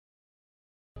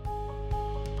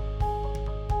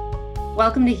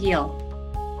Welcome to Heal.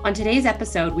 On today's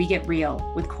episode, we get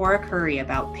real with Cora Curry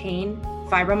about pain,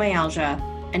 fibromyalgia,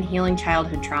 and healing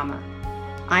childhood trauma.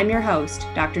 I'm your host,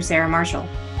 Dr. Sarah Marshall.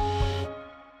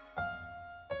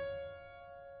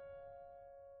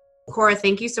 Cora,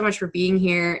 thank you so much for being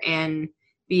here and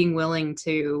being willing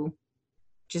to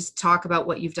just talk about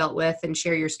what you've dealt with and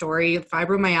share your story.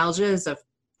 Fibromyalgia is a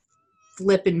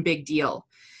flippin' big deal.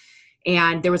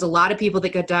 And there was a lot of people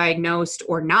that got diagnosed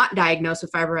or not diagnosed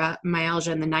with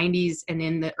fibromyalgia in the 90s and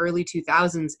in the early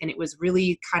 2000s. And it was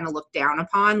really kind of looked down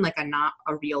upon, like not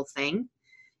a real thing.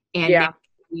 And now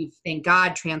we've, thank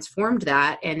God, transformed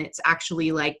that. And it's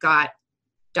actually got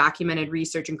documented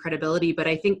research and credibility. But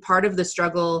I think part of the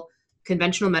struggle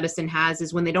conventional medicine has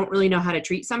is when they don't really know how to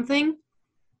treat something,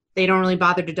 they don't really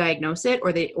bother to diagnose it,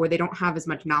 or they don't have as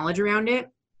much knowledge around it.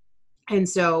 And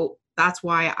so that's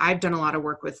why I've done a lot of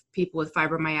work with people with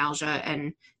fibromyalgia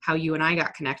and how you and I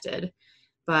got connected.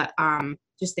 But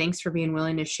just thanks for being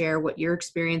willing to share what your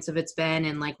experience of it's been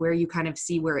and where you kind of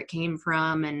see where it came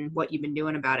from and what you've been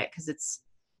doing about it. Because it's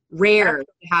rare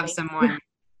to have someone.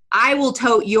 I will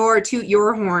toot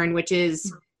your horn, which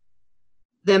is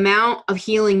the amount of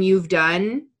healing you've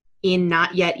done in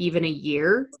not yet even a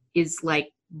year is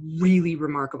really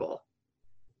remarkable.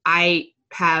 I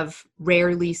have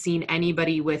rarely seen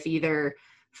anybody with either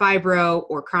fibro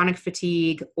or chronic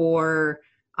fatigue or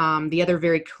the other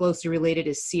very closely related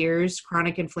is CIRS,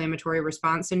 chronic inflammatory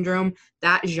response syndrome.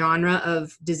 That genre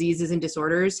of diseases and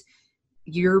disorders,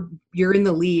 you're in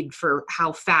the lead for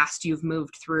how fast you've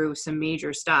moved through some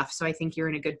major stuff. So I think you're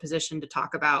in a good position to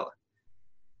talk about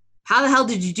how the hell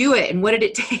did you do it and what did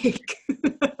it take?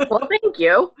 Well, thank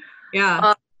you.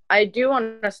 Yeah. I do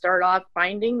want to start off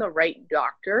finding the right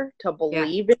doctor to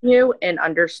believe in you and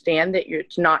understand that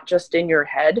it's not just in your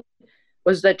head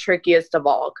was the trickiest of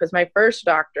all. Because my first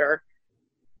doctor,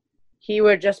 he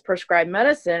would just prescribe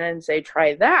medicine and say,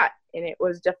 try that. And it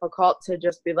was difficult to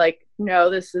just be like, no,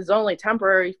 this is only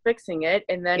temporary, fixing it.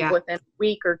 And then within a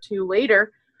week or two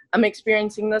later, I'm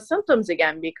experiencing the symptoms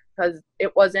again because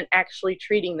it wasn't actually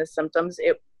treating the symptoms.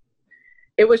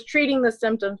 It was treating the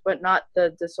symptoms, but not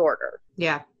the disorder.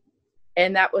 Yeah.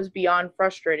 And that was beyond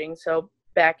frustrating. So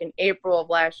back in April of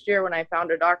last year, when I found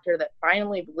a doctor that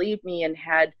finally believed me and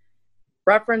had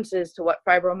references to what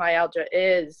fibromyalgia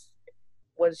is,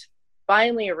 was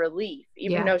finally a relief.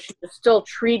 Even though she was still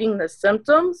treating the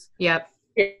symptoms,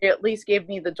 it at least gave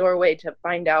me the doorway to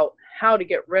find out how to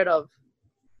get rid of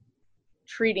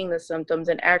treating the symptoms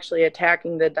and actually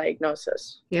attacking the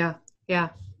diagnosis. Yeah.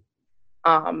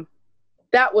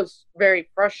 That was very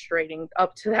frustrating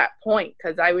up to that point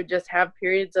because I would just have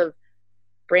periods of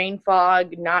brain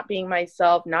fog, not being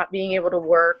myself, not being able to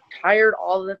work, tired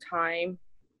all the time.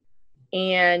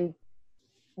 And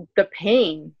the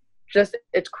pain,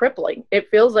 it's crippling. It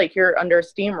feels like you're under a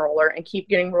steamroller and keep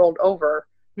getting rolled over.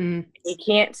 You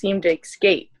can't seem to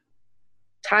escape.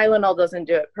 Tylenol doesn't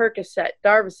do it. Percocet,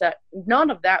 Darvocet,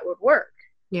 none of that would work.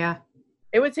 Yeah.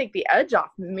 It would take the edge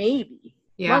off, maybe.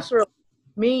 Muscle,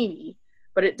 maybe.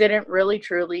 But it didn't really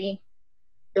truly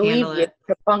alleviate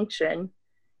the function.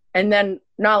 And then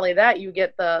not only that, you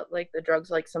get the drugs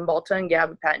like Cymbalta and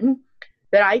gabapentin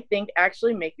that I think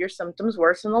actually make your symptoms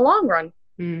worse in the long run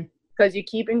because you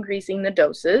keep increasing the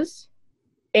doses.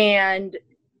 And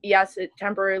yes, it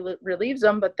temporarily relieves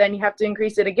them, but then you have to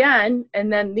increase it again.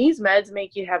 And then these meds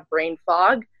make you have brain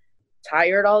fog,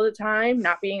 tired all the time,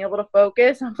 not being able to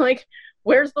focus. I'm like,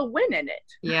 where's the win in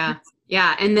it?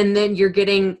 Yeah. And then you're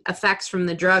getting effects from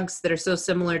the drugs that are so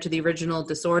similar to the original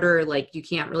disorder. You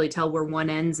can't really tell where one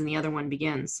ends and the other one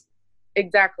begins.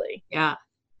 Exactly. Yeah.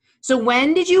 So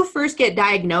when did you first get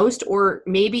diagnosed, or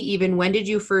maybe even when did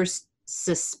you first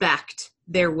suspect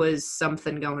there was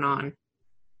something going on?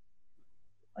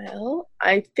 Well,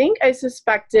 I think I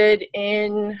suspected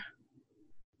in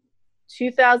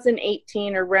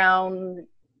 2018 around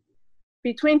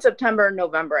between September and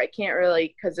November. I can't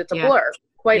really, because it's a blur.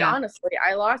 Quite honestly,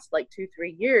 I lost 2-3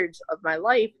 years of my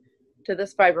life to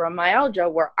this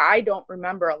fibromyalgia where I don't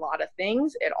remember a lot of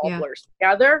things. It all blurs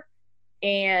together.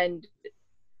 And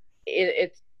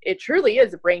it truly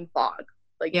is a brain fog.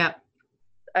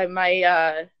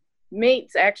 My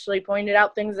mates actually pointed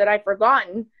out things that I'd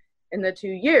forgotten in the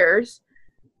 2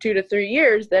 to 3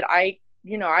 years that I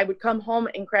would come home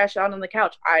and crash out on the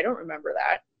couch. I don't remember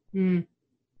that.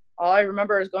 All I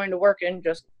remember is going to work and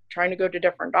just trying to go to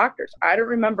different doctors. I don't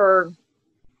remember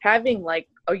having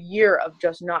a year of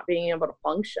just not being able to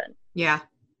function. Yeah.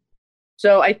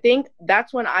 So I think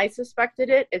that's when I suspected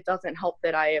it. It doesn't help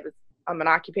that I'm an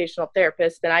occupational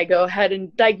therapist and I go ahead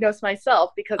and diagnose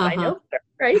myself because I know better,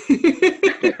 right?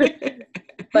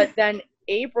 But then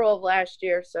April of last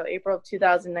year, so April of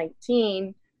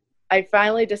 2019, I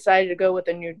finally decided to go with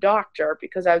a new doctor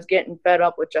because I was getting fed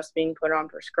up with just being put on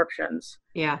prescriptions.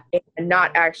 Yeah. And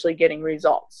not actually getting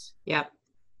results. Yeah.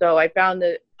 So I found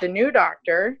the new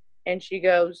doctor, and she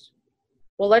goes,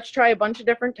 well, let's try a bunch of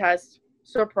different tests.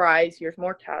 Surprise, here's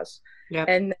more tests. Yep.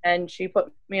 And then she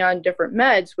put me on different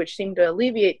meds, which seemed to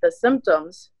alleviate the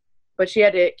symptoms, but she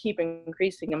had to keep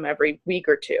increasing them every week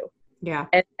or two. Yeah.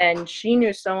 And she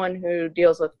knew someone who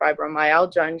deals with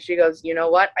fibromyalgia, and she goes, you know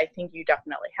what? I think you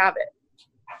definitely have it.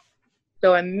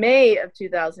 So in May of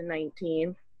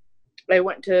 2019, I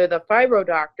went to the fibro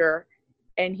doctor,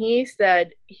 and he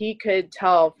said he could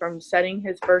tell from setting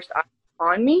his first eye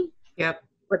on me. Yep.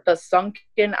 With the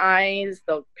sunken eyes,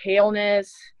 the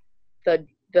paleness, the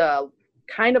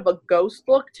kind of a ghost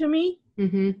look to me,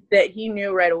 that he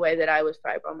knew right away that I was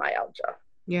fibromyalgia.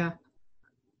 Yeah.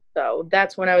 So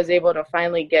that's when I was able to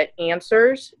finally get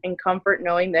answers and comfort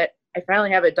knowing that I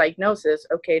finally have a diagnosis.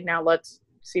 Okay, now let's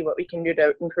see what we can do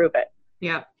to improve it.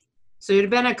 Yeah. So it had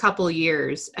been a couple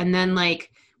years. And then,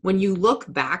 like, when you look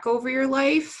back over your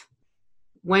life,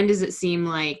 when does it seem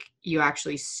like you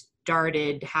actually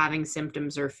started having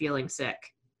symptoms or feeling sick?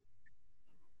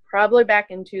 Probably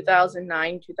back in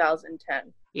 2009,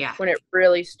 2010. Yeah. When it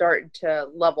really started to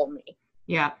level me.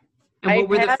 Yeah. And what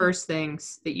were the first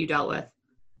things that you dealt with?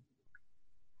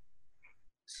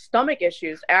 Stomach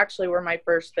issues actually were my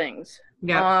first things.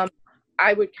 Yeah.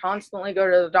 I would constantly go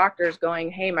to the doctors going,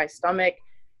 hey, my stomach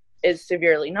is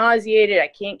severely nauseated. I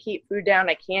can't keep food down.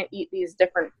 I can't eat these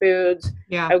different foods.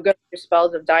 Yeah. I would go through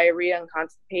spells of diarrhea and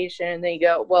constipation, and they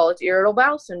go, well, it's irritable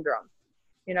bowel syndrome.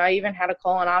 You know, I even had a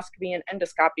colonoscopy and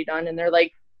endoscopy done, and they're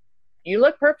like, you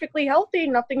look perfectly healthy.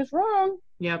 Nothing's wrong.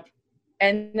 Yep.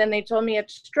 And then they told me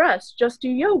it's stress. Just do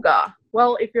yoga.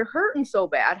 Well, if you're hurting so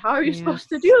bad, how are you supposed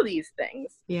to do these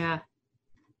things? Yeah.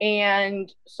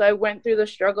 And so I went through the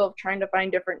struggle of trying to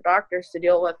find different doctors to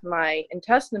deal with my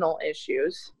intestinal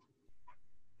issues.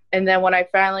 And then when I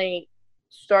finally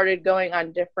started going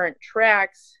on different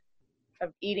tracks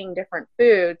of eating different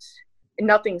foods,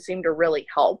 nothing seemed to really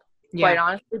help, quite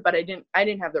honestly, but I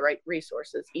didn't have the right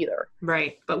resources either.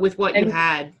 Right. But with what you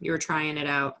had, you were trying it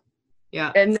out.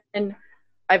 Yeah. And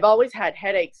I've always had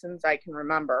headaches since I can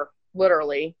remember,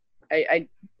 literally. I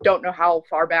don't know how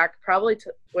far back, probably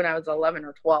to when I was 11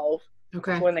 or 12,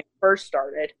 okay, when they first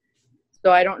started.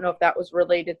 So I don't know if that was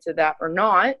related to that or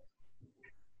not.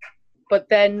 But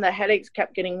then the headaches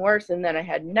kept getting worse, and then I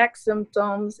had neck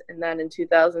symptoms. And then in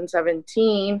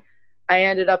 2017, I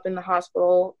ended up in the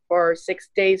hospital for 6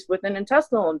 days with an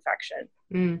intestinal infection.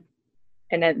 Mm.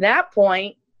 And at that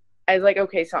point, I was like,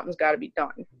 okay, something's got to be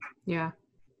done. Yeah.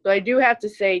 So I do have to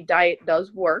say diet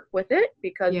does work with it,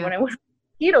 because when I went on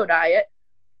keto diet,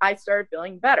 I started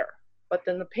feeling better, but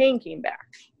then the pain came back.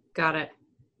 Got it.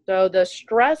 So the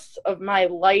stress of my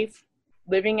life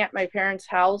living at my parents'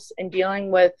 house and dealing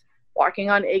with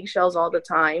walking on eggshells all the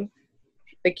time,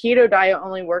 the keto diet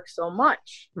only works so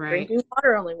much. Right. Drinking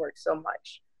water only works so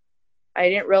much. I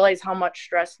didn't realize how much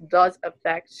stress does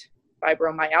affect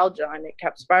fibromyalgia, and it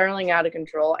kept spiraling out of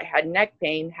control. I had neck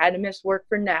pain, had to miss work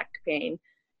for neck pain.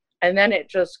 And then it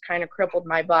just kind of crippled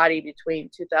my body between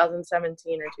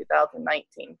 2017 and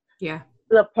 2019. Yeah.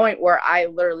 To the point where I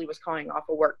literally was calling off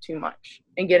of work too much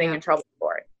and getting in trouble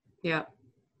for it. Yeah.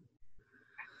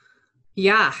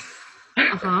 Yeah.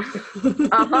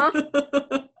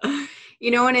 You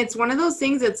know, and it's one of those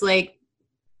things that's like,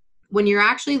 when you're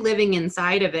actually living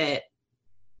inside of it,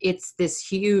 there's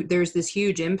this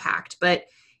huge impact. But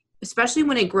especially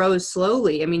when it grows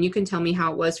slowly, I mean, you can tell me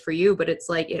how it was for you, but it's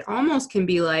like, it almost can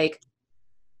be like,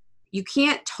 you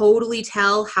can't totally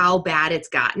tell how bad it's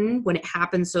gotten when it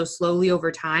happens so slowly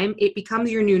over time. It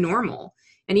becomes your new normal.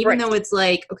 And even though it's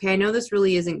like, okay, I know this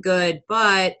really isn't good,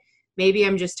 but maybe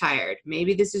I'm just tired.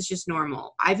 Maybe this is just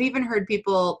normal. I've even heard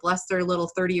people, bless their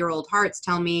little 30-year-old hearts,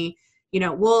 tell me, you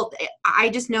know, well, I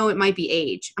just know it might be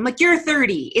age. I'm like, you're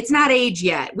 30. It's not age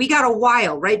yet. We got a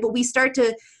while, right? But we start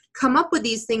to come up with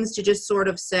these things to just sort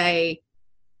of say,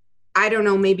 I don't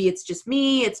know, maybe it's just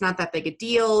me. It's not that big a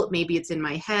deal. Maybe it's in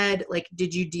my head. Like,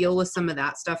 did you deal with some of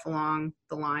that stuff along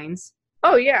the lines?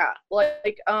 Oh, yeah.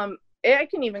 Like, I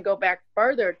can even go back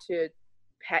farther to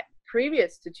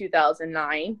previous to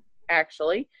 2009,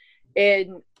 actually.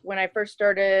 When I first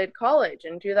started college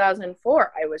in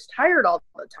 2004, I was tired all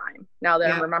the time, now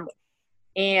that I remember.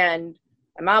 And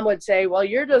my mom would say, well,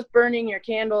 you're just burning your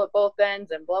candle at both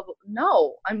ends and blah, blah.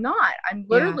 No, I'm not. I'm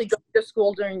literally going to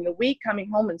school during the week, coming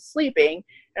home and sleeping.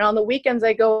 And on the weekends,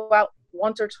 I go out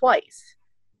once or twice.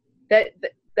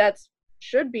 That's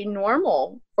should be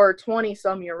normal for a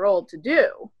 20-some-year-old to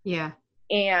do. Yeah.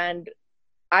 And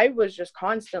I was just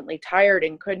constantly tired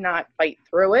and could not fight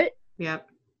through it. Yep.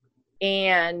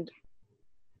 And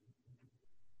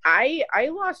I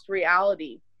lost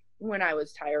reality when I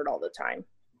was tired all the time.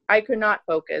 I could not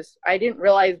focus. I didn't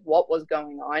realize what was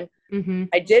going on. Mm-hmm.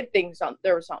 I did think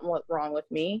there was something wrong with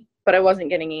me, but I wasn't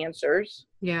getting answers.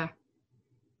 Yeah.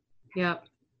 Yep.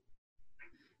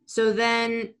 So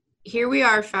then here we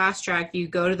are, fast track. You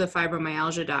go to the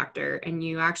fibromyalgia doctor and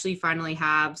you actually finally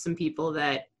have some people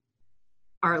that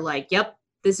are like, yep,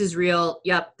 this is real.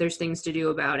 Yep, there's things to do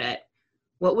about it.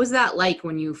 What was that like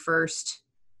when you first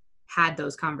had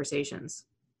those conversations?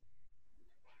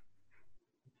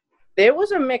 There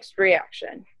was a mixed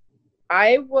reaction.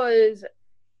 I was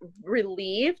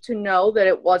relieved to know that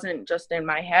it wasn't just in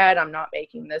my head. I'm not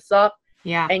making this up.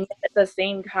 Yeah. And yet at the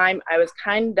same time, I was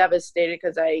kind of devastated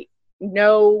because I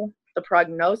know the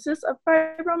prognosis of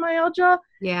fibromyalgia.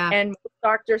 Yeah. And most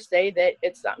doctors say that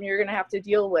it's something you're going to have to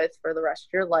deal with for the rest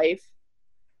of your life.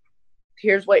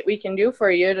 Here's what we can do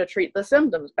for you to treat the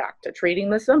symptoms, back to treating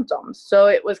the symptoms. So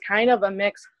it was kind of a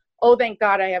mix. Oh, thank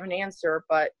God I have an answer,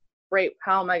 but great,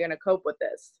 how am I going to cope with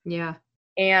this? Yeah.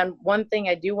 And one thing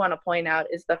I do want to point out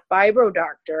is the fibro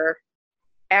doctor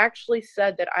actually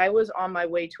said that I was on my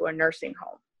way to a nursing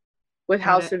home with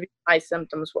how severe my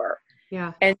symptoms were.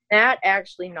 Yeah. And that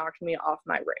actually knocked me off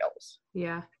my rails.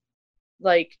 Yeah.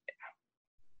 Like,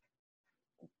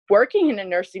 working in a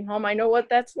nursing home, I know what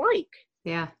that's like.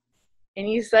 Yeah. And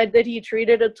he said that he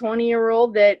treated a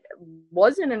 20-year-old that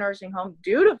was in a nursing home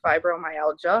due to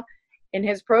fibromyalgia, and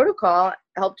his protocol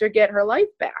helped her get her life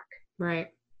back. Right.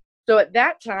 So at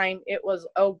that time, it was,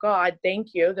 oh God,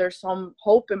 thank you. There's some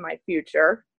hope in my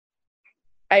future.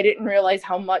 I didn't realize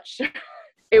how much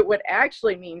it would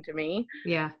actually mean to me.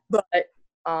 Yeah. But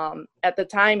at the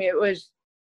time, it was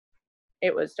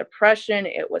depression,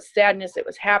 it was sadness, it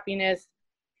was happiness.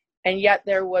 And yet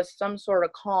there was some sort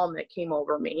of calm that came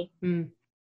over me. Mm.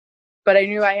 But I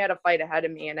knew I had a fight ahead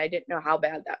of me, and I didn't know how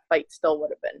bad that fight still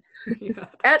would have been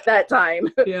at that time.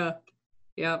 Yeah.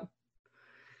 Yeah.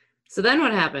 So then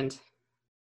what happened?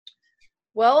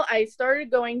 Well, I started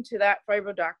going to that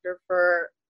fibro doctor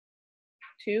for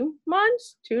 2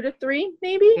 months, 2 to 3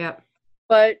 maybe. Yeah.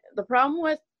 But the problem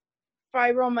with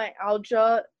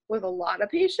fibromyalgia with a lot of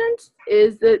patients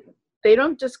is that they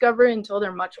don't discover it until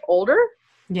they're much older.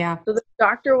 Yeah. So the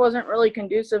doctor wasn't really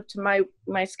conducive to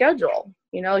my schedule.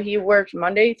 You know, he worked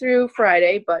Monday through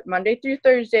Friday, but Monday through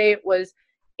Thursday it was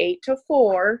 8 to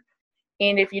 4.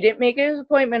 And if you didn't make his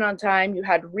appointment on time, you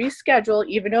had to reschedule,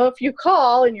 even though if you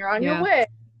call and you're on your way,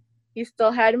 he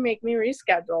still had to make me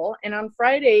reschedule. And on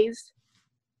Fridays,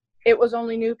 it was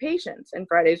only new patients, and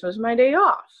Fridays was my day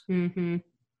off. Mm-hmm.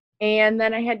 And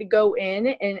then I had to go in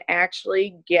and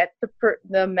actually get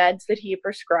the meds that he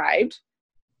prescribed,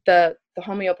 the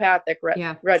homeopathic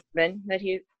regimen that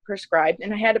he prescribed,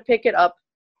 and I had to pick it up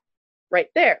right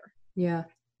there. Yeah.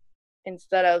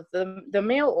 Instead of the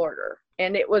mail order.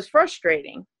 And it was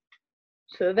frustrating.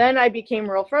 So then I became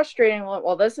real frustrated.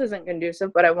 Well, this isn't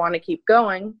conducive, but I want to keep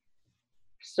going.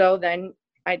 So then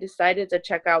I decided to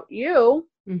check out you.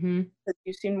 Mm-hmm. Because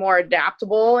you seemed more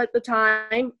adaptable at the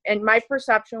time. And my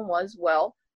perception was,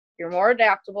 well, you're more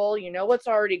adaptable. You know what's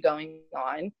already going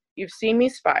on. You've seen me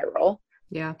spiral.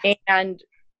 Yeah. And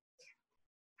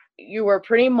you were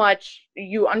pretty much,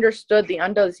 you understood the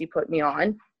undoes he put me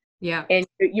on. Yeah. And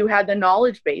you had the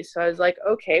knowledge base. So I was like,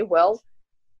 okay, well,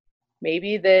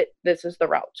 maybe this is the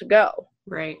route to go.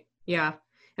 Right. Yeah.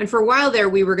 And for a while there,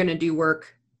 we were going to do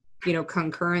work,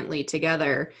 concurrently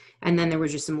together. And then there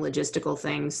was just some logistical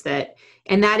things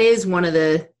and that is one of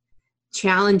the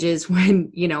challenges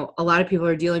when, a lot of people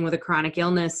are dealing with a chronic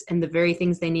illness, and the very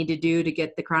things they need to do to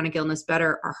get the chronic illness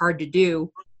better are hard to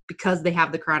do because they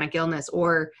have the chronic illness,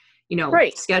 or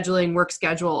right. Scheduling, work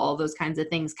schedule, all those kinds of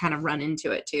things kind of run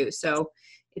into it too. So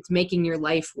it's making your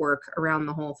life work around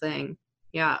the whole thing.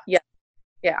 Yeah. Yeah.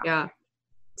 Yeah. Yeah.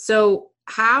 So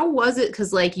how was it?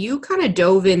 Cause you kind of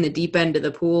dove in the deep end of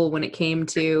the pool when it came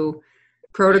to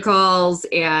protocols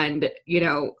and,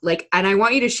 and I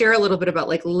want you to share a little bit about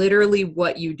literally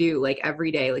what you do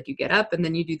every day. You get up and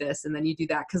then you do this and then you do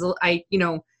that. Cause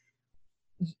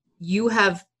you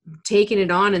have taken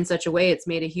it on in such a way it's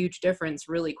made a huge difference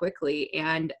really quickly,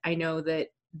 and I know that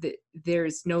it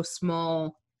was no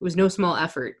small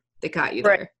effort that got you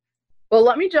there. Well,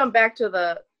 let me jump back to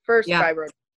the first fibro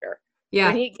doctor. Yeah.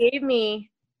 When he gave me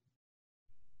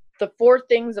the 4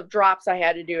 things of drops I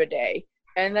had to do a day,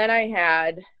 and then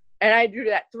I do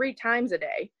that 3 times a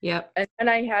day. Yep. And then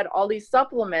I had all these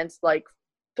supplements,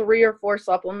 3 or 4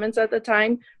 supplements at the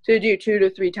time to do 2 to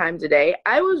 3 times a day.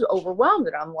 I was overwhelmed,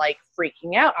 and I'm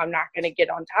freaking out. I'm not going to get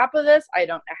on top of this. I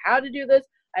don't know how to do this.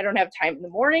 I don't have time in the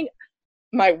morning.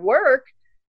 My work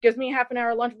gives me half an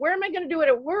hour lunch. Where am I going to do it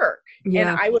at work?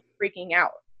 Yeah. And I was freaking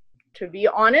out. To be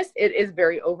honest, it is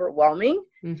very overwhelming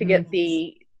to get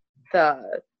the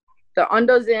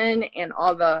undos in and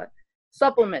all the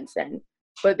supplements in.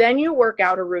 But then you work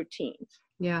out a routine.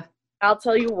 Yeah. I'll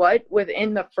tell you what,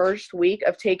 within the first week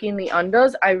of taking the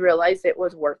undos, I realized it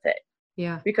was worth it.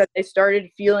 Yeah. Because I started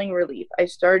feeling relief. I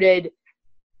started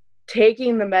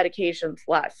taking the medications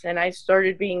less, and I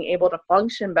started being able to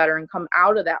function better and come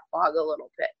out of that fog a little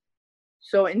bit.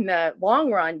 So in the long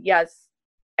run, yes,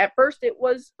 at first it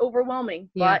was overwhelming,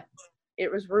 but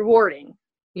it was rewarding.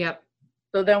 Yep.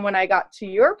 So then when I got to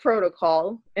your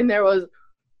protocol and there was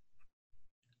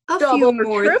a few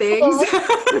more things,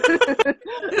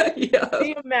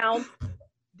 the amount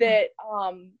that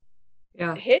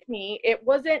hit me, it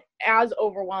wasn't as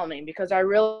overwhelming because I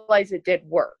realized it did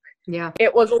work. Yeah.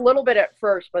 It was a little bit at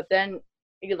first, but then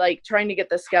you like trying to get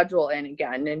the schedule in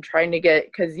again and trying to get,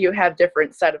 because you have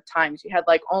different set of times. You had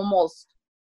like almost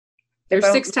there's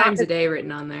 6 times a day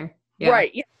written on there. Yeah.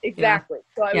 Right. Yeah, exactly.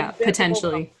 Yeah. So I was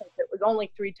potentially. It was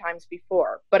only 3 times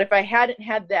before, but if I hadn't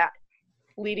had that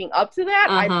leading up to that,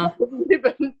 I probably would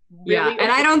have been really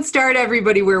and I don't start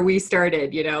everybody where we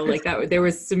started, you know, like that. There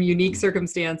was some unique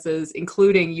circumstances,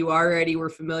 including you already were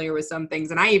familiar with some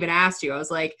things. And I even asked you, I was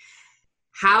like,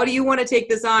 how do you want to take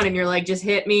this on? And you're like, just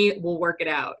hit me. We'll work it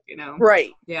out, you know?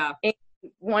 Right. Yeah. And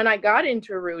when I got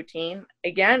into a routine,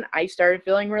 again, I started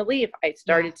feeling relief. I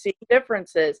started seeing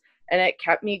differences, and it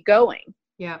kept me going.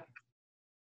 Yeah.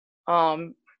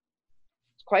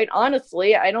 Quite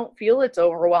honestly, I don't feel it's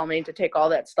overwhelming to take all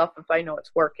that stuff if I know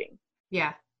it's working.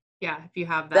 Yeah. Yeah. If you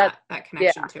have that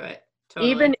connection to it.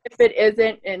 Totally. Even if it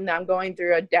isn't, and I'm going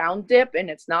through a down dip and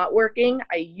it's not working,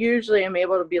 I usually am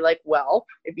able to be like, well,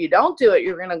 if you don't do it,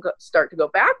 you're going to start to go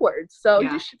backwards. So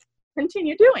you should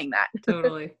continue doing that.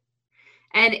 Totally.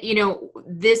 And, you know,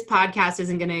 this podcast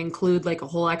isn't going to include like a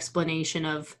whole explanation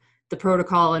of the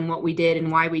protocol and what we did and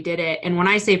why we did it. And when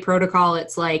I say protocol,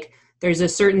 it's like there's a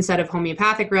certain set of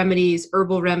homeopathic remedies,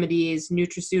 herbal remedies,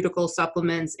 nutraceutical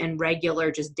supplements, and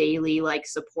regular just daily like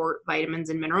support vitamins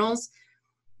and minerals.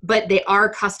 But they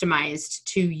are customized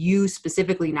to you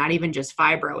specifically, not even just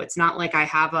fibro. It's not like I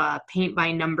have a paint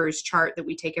by numbers chart that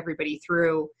we take everybody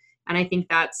through. And I think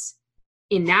that's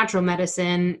in natural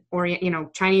medicine, or, you know,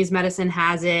 Chinese medicine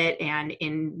has it, and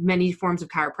in many forms of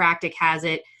chiropractic has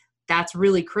it. That's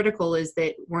really critical, is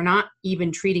that we're not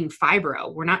even treating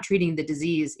fibro. We're not treating the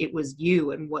disease. It was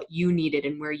you and what you needed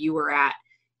and where you were at,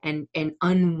 and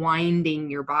unwinding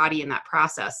your body in that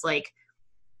process. Like,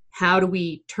 how do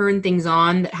we turn things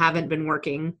on that haven't been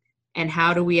working? And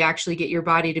how do we actually get your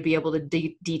body to be able to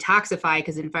detoxify?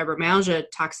 Because in fibromyalgia,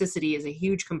 toxicity is a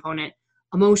huge component,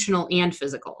 emotional and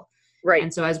physical. Right.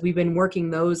 And so as we've been working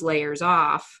those layers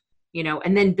off, you know,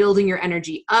 and then building your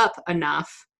energy up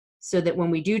enough so that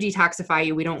when we do detoxify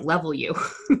you, we don't level you,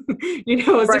 you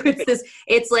know, so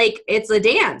it's a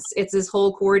dance. It's this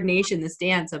whole coordination, this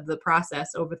dance of the process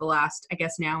over the last, I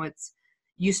guess now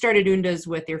you started Undas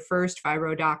with your first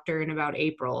fibro doctor in about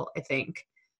April, I think.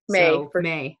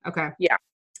 May. Okay. Yeah.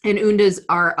 And Undas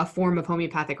are a form of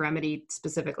homeopathic remedy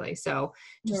specifically. So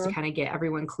just to kind of get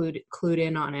everyone clued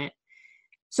in on it.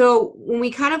 So when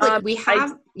we kind of like, go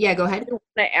ahead. I want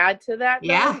to add to that.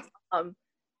 Yeah.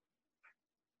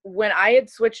 When I had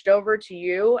switched over to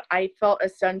you, I felt a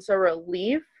sense of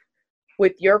relief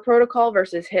with your protocol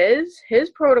versus his.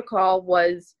 His protocol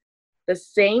was the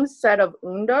same set of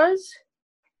Undas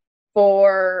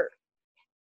for,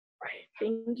 I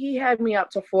think he had me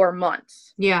up to 4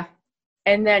 months. Yeah.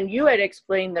 And then you had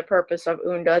explained the purpose of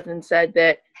Undas and said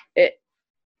that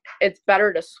it's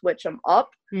better to switch them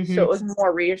up. Mm-hmm. So it was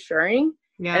more reassuring.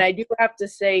 Yeah. And I do have to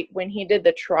say, when he did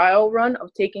the trial run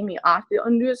of taking me off the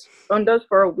Undas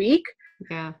for a week,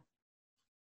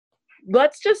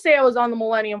 let's just say I was on the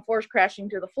Millennium Force crashing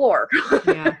to the floor.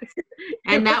 Yeah.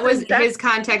 And that was his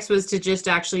context, was to just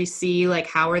actually see like,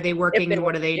 how are they working and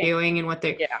what are they doing and what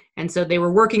they, and so they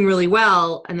were working really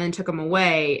well and then took them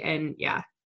away. And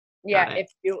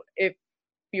if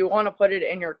you want to put it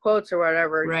in your quotes or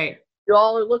whatever, right. You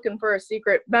all are looking for a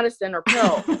secret medicine or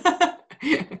pill.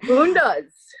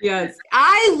 Undas. Yes.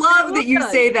 I love that you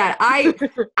say that.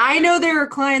 I know there are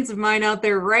clients of mine out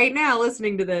there right now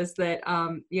listening to this that,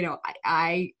 you know,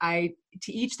 I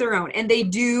to each their own, and they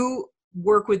do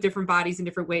work with different bodies in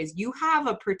different ways. You have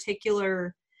a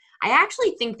particular, I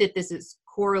actually think that this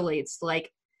correlates,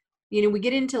 like, you know, we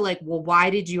get into like, well, why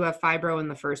did you have fibro in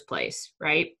the first place?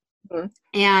 Right. Mm-hmm.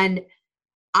 And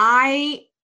I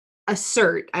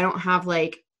assert, I don't have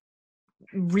like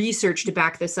research to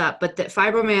back this up, but that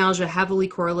fibromyalgia heavily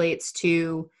correlates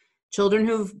to children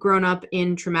who've grown up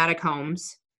in traumatic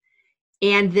homes.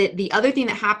 And the other thing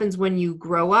that happens when you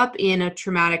grow up in a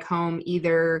traumatic home,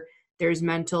 either there's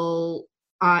mental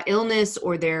illness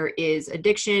or there is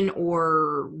addiction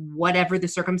or whatever the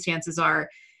circumstances are.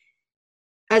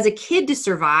 As a kid, to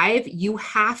survive, you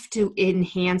have to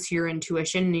enhance your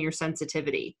intuition and your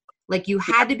sensitivity. Like, you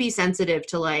had to be sensitive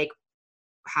to, like,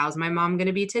 how's my mom going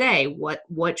to be today?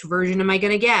 Which version am I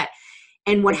going to get?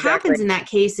 And what happens in that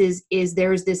case is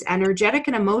there's this energetic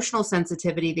and emotional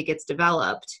sensitivity that gets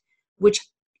developed, which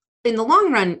in the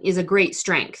long run is a great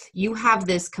strength. You have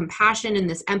this compassion and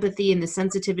this empathy and this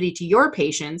sensitivity to your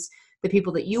patients, the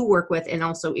people that you work with and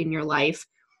also in your life.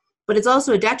 But it's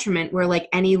also a detriment where, like,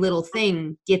 any little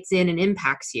thing gets in and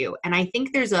impacts you. And I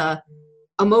think there's a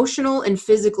emotional and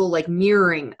physical, like,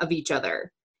 mirroring of each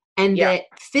other. And that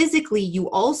physically you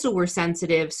also were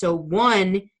sensitive. So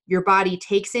one, your body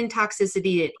takes in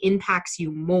toxicity that impacts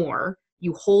you more.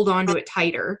 You hold on to it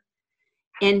tighter.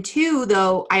 And two,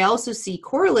 though, I also see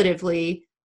correlatively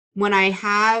when I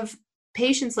have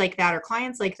patients like that or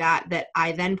clients like that, that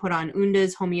I then put on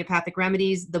undas, homeopathic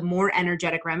remedies, the more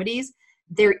energetic remedies,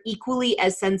 they're equally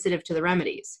as sensitive to the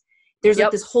remedies. There's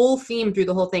like this whole theme through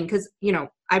the whole thing. Cause, you know,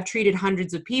 I've treated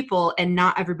hundreds of people and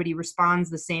not everybody responds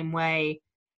the same way,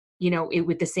 you know,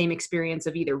 with the same experience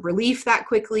of either relief that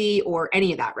quickly or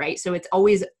any of that. Right. So it's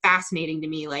always fascinating to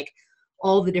me, like,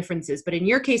 all the differences. But in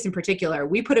your case in particular,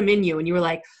 we put them in you and you were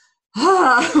like,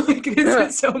 like, this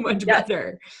is so much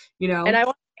better, you know? And I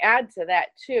want to add to that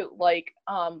too, like,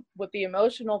 with the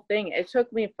emotional thing, it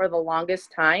took me for the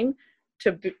longest time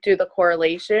to do the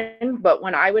correlation. But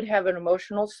when I would have an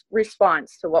emotional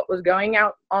response to what was going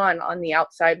on the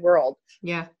outside world,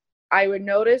 I would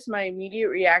notice my immediate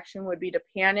reaction would be to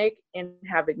panic and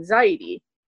have anxiety.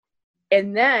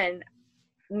 And then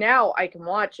now I can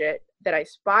watch it that I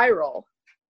spiral.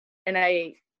 And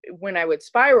when I would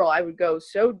spiral, I would go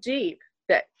so deep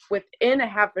that within a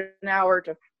half an hour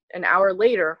to an hour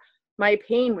later, my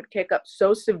pain would kick up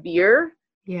so severe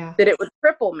that it would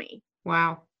cripple me.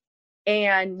 Wow.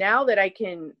 And now that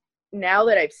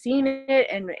I've seen it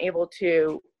and able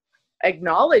to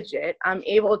acknowledge it, I'm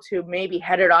able to maybe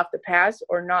head it off the path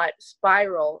or not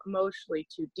spiral emotionally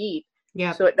too deep.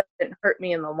 So it doesn't hurt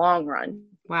me in the long run.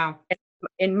 Wow. And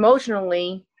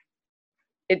emotionally,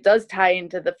 it does tie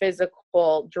into the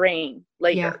physical drain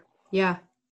later. Yeah.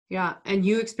 And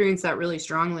you experienced that really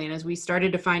strongly. And as we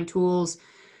started to find tools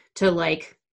to,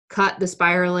 like, cut the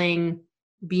spiraling,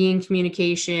 be in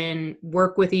communication,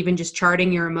 work with even just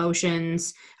charting your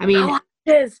emotions. I mean,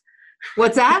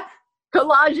 what's that?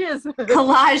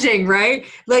 Collaging, right?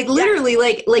 Like, literally,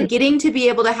 like getting to be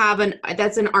able to have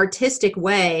that's an artistic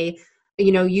way,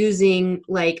 you know, using,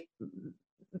 like,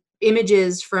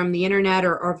 images from the internet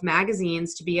or of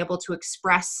magazines to be able to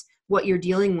express what you're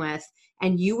dealing with.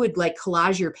 And you would, like,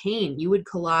 collage your pain. You would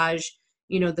collage,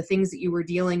 you know, the things that you were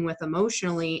dealing with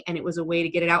emotionally, and it was a way to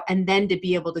get it out. And then to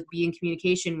be able to be in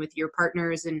communication with your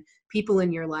partners and people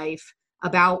in your life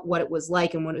about what it was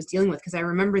like and what it was dealing with. Because I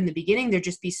remember in the beginning, there'd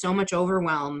just be so much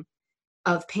overwhelm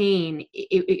of pain.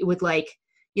 It would, like,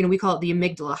 you know, we call it the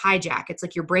amygdala hijack. It's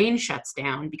like your brain shuts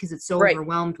down because it's so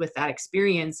overwhelmed with that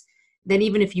experience. Then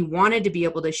even if you wanted to be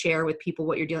able to share with people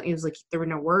what you're dealing, it was like there were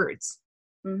no words.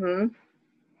 Mm-hmm.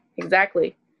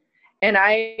 Exactly. And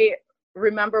I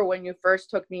remember when you first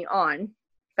took me on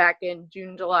back in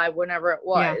June, July, whenever it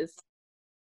was,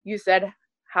 you said,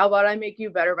 how about I make you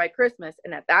better by Christmas?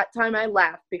 And at that time I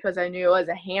laughed because I knew it was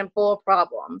a handful of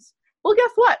problems. Well,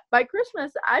 guess what? By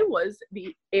Christmas, I was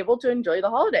able to enjoy the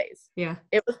holidays. Yeah.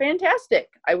 It was fantastic.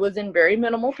 I was in very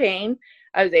minimal pain.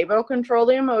 I was able to control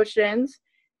the emotions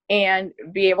and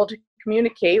be able to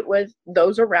communicate with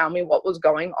those around me what was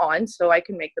going on so I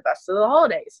can make the best of the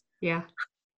holidays. Yeah,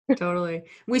 totally.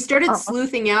 We started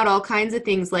sleuthing out all kinds of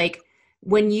things, like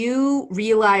when you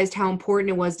realized how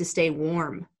important it was to stay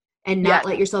warm and not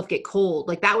let yourself get cold.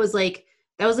 Like that was like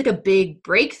a big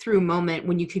breakthrough moment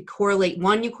when you could correlate.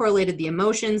 One, you correlated the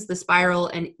emotions, the spiral,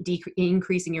 and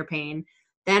increasing your pain.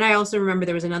 Then I also remember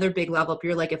there was another big level up.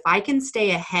 You're like, if I can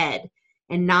stay ahead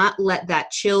and not let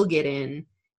that chill get in,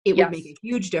 it would make a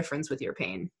huge difference with your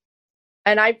pain.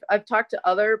 And I've talked to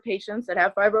other patients that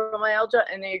have fibromyalgia,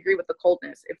 and they agree with the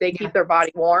coldness. If they keep their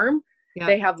body warm,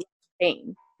 they have less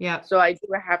pain. Yeah. So I do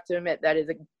have to admit that is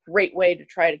a great way to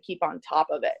try to keep on top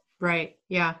of it. Right.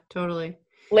 Yeah, totally.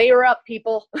 Layer up,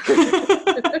 people.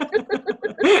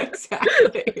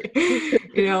 Exactly.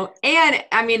 You know, and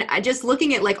I mean, I just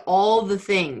looking at like all the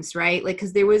things, right? Like,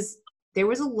 cause there was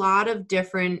a lot of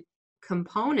different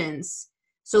components.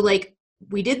 So like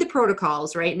we did the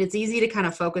protocols, right? And it's easy to kind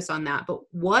of focus on that, but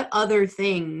what other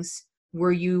things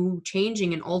were you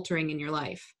changing and altering in your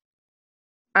life?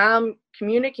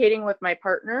 Communicating with my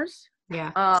partners.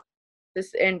 Yeah.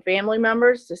 And family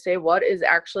members to say what is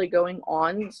actually going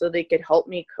on so they could help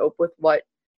me cope with what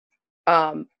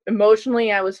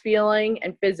emotionally I was feeling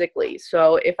and physically.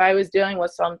 So if I was dealing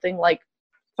with something like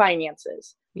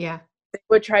finances, yeah, they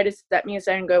would try to set me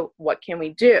aside and go, what can we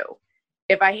do?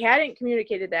 If I hadn't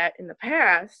communicated that in the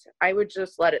past, I would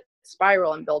just let it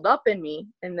spiral and build up in me.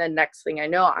 And then next thing I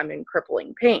know, I'm in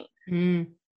crippling pain.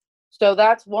 So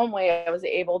that's one way I was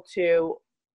able to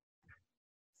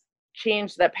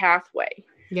change the pathway.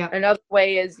 Yeah. Another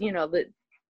way is, the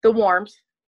warmth,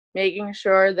 making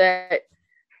sure that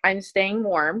I'm staying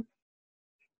warm.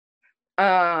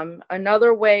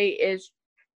 Another way is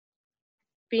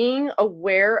being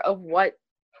aware of what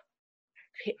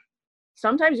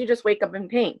sometimes you just wake up in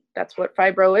pain. That's what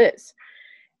fibro is.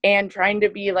 And trying to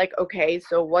be like, okay,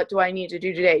 so what do I need to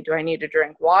do today? Do I need to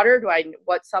drink water?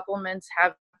 What supplements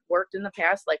have worked in the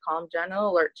past, like Calm Gen,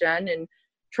 Alert Gen, and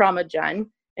Trauma Gen,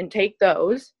 and take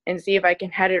those and see if I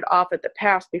can head it off at the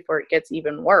pass before it gets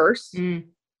even worse.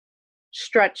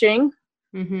 Stretching,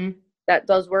 that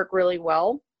does work really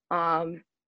well.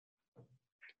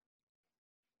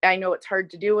 I know it's hard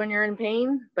to do when you're in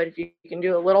pain, but if you can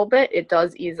do a little bit, it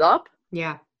does ease up.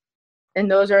 Yeah. And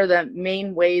those are the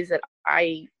main ways that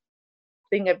I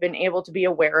think I've been able to be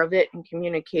aware of it and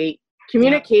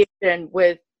communication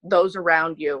with those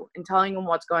around you and telling them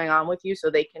what's going on with you so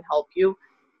they can help you,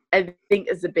 I think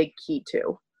is a big key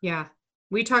too. Yeah.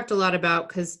 We talked a lot about,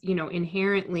 because,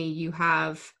 inherently you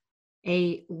have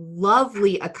a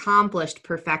lovely, accomplished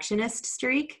perfectionist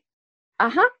streak.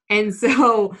 And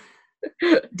so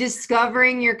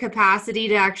discovering your capacity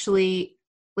to actually,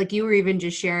 like you were even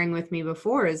just sharing with me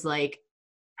before, is like,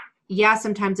 yeah,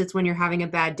 sometimes it's when you're having a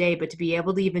bad day, but to be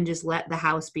able to even just let the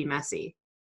house be messy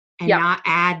and not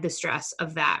add the stress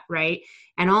of that. Right.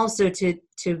 And also to,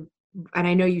 and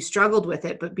I know you struggled with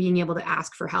it, but being able to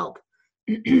ask for help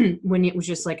when it was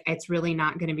just like, it's really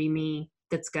not going to be me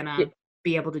that's going to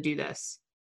be able to do this.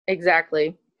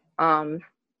 Exactly.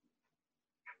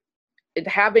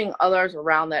 Having others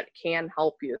around that can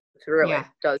help you through it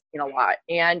does mean a lot.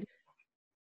 And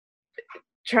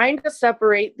trying to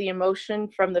separate the emotion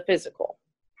from the physical,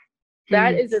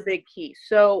 that is a big key.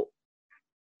 So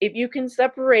if you can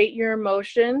separate your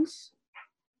emotions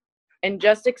and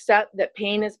just accept that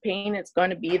pain is pain, it's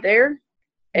going to be there,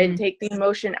 and take the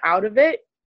emotion out of it,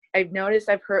 I've noticed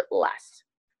I've hurt less.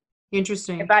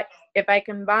 Interesting. If I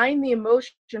combine the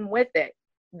emotion with it,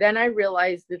 then I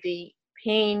realize that the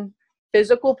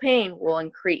physical pain will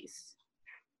increase.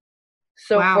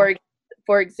 So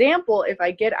for example, if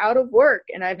I get out of work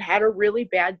and I've had a really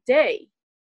bad day,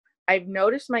 I've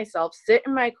noticed myself sit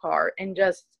in my car and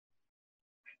just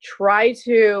try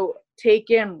to take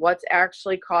in what's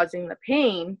actually causing the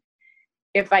pain.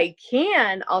 If I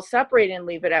can, I'll separate and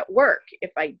leave it at work.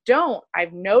 If I don't,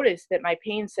 I've noticed that my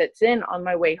pain sets in on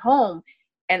my way home.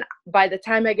 And by the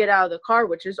time I get out of the car,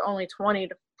 which is only 20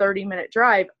 to 30-minute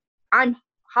drive, I'm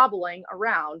hobbling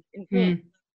around in pain.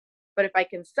 But if I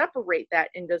can separate that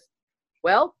and just,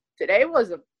 well, today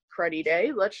was a cruddy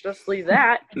day, let's just leave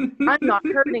that, I'm not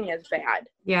hurting as bad.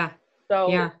 Yeah.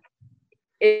 So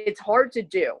it's hard to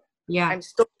do. Yeah. I'm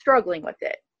still struggling with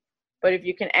it. But if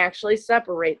you can actually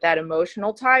separate that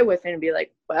emotional tie with it and be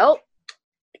like, well,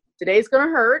 today's going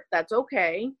to hurt. That's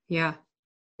okay. Yeah.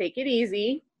 Take it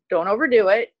easy. Don't overdo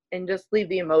it. And just leave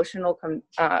the emotional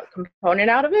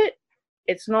component out of it.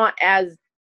 It's not as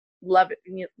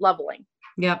leveling.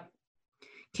 Yep.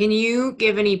 Can you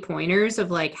give any pointers of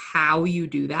like how you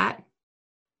do that?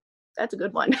 That's a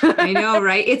good one. I know,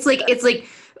 right? It's like,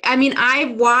 I mean,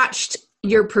 I've watched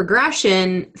your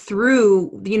progression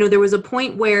through, there was a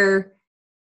point where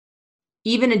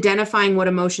even identifying what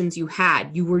emotions you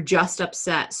had, you were just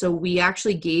upset. So we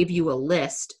actually gave you a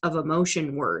list of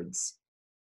emotion words.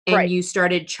 And you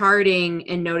started charting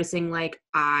and noticing, like,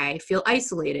 I feel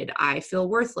isolated. I feel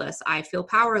worthless. I feel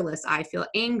powerless. I feel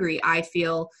angry. I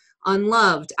feel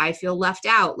unloved. I feel left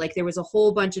out. Like there was a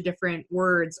whole bunch of different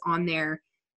words on there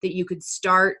that you could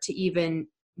start to even,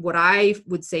 what I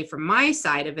would say from my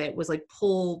side of it was like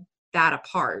pull that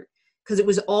apart, because it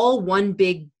was all one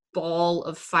big ball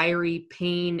of fiery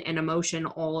pain and emotion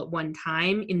all at one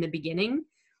time in the beginning.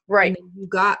 Right. And then you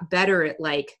got better at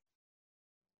like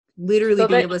literally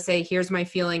being able to say, here's my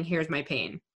feeling, here's my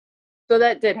pain. So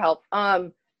that did help.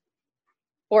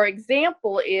 For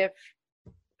example, if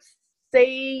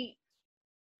say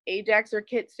Ajax or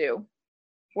Kitsu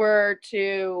were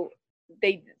to,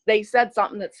 they said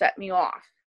something that set me off.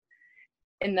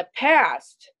 In the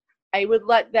past, I would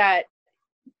let that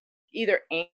either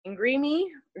angry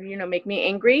me, or, make me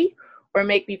angry, or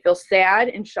make me feel sad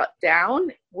and shut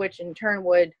down, which in turn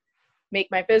would make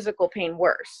my physical pain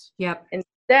worse. Yep.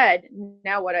 Instead,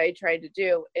 now what I tried to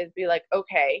do is be like,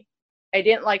 okay, I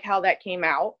didn't like how that came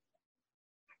out.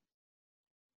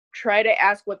 Try to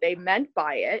ask what they meant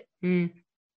by it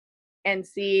and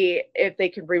see if they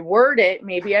could reword it.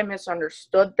 Maybe I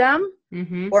misunderstood them,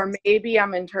 or maybe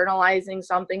I'm internalizing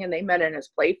something and they meant it as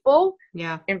playful.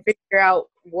 Yeah. And figure out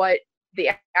what the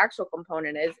actual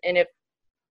component is. And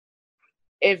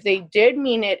if they didn't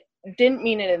mean it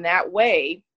in that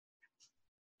way,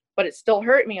 but it still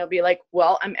hurt me, I'll be like,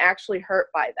 well, I'm actually hurt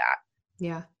by that.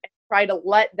 Yeah. And try to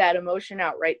let that emotion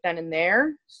out right then and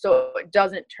there, so it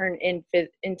doesn't turn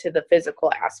into the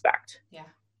physical aspect. Yeah.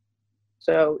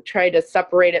 So try to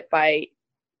separate it by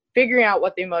figuring out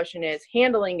what the emotion is,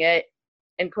 handling it,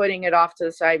 and putting it off to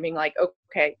the side, being like,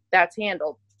 okay, that's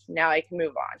handled. Now I can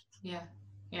move on. Yeah.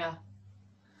 Yeah.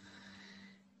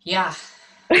 Yeah.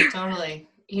 Totally.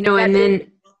 And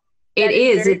then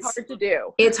it's hard to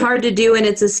do. It's hard to do, and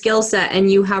it's a skill set,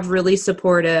 and you have really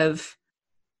supportive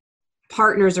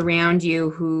partners around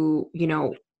you who,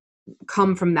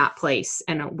 come from that place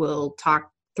and will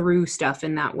talk through stuff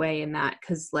in that way, and that,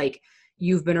 because like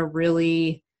you've been a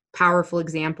really powerful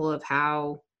example of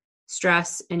how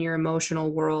stress and your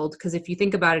emotional world, because if you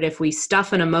think about it, if we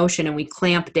stuff an emotion and we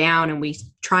clamp down and we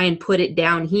try and put it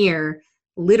down here,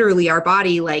 literally our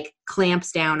body like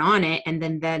clamps down on it, and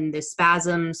then the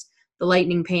spasms, the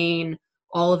lightning pain,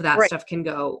 all of that stuff can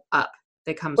go up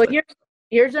that comes with it.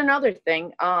 Here's another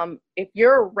thing. If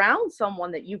you're around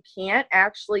someone that you can't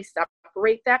actually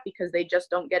separate that because they just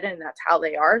don't get it and that's how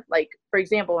they are. Like, for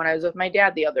example, when I was with my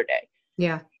dad the other day.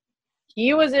 Yeah.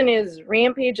 He was in his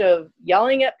rampage of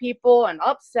yelling at people and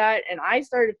upset, and I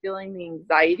started feeling the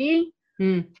anxiety.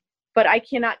 But I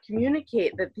cannot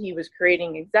communicate that he was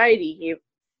creating anxiety.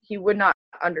 He would not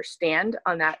understand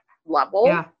on that level.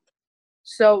 Yeah.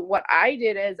 So what I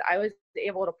did is I was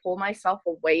able to pull myself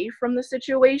away from the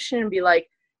situation and be like,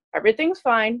 everything's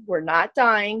fine. We're not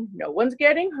dying. No one's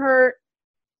getting hurt.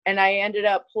 And I ended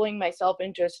up pulling myself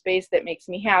into a space that makes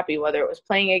me happy, whether it was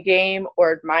playing a game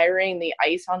or admiring the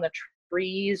ice on the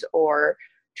trees or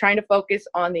trying to focus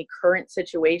on the current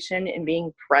situation and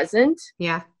being present.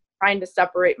 Yeah. Trying to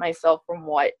separate myself from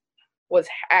what was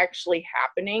actually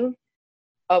happening,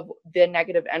 of the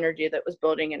negative energy that was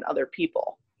building in other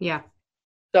people. Yeah.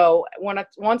 So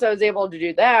once I was able to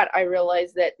do that, I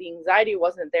realized that the anxiety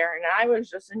wasn't there, and I was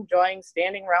just enjoying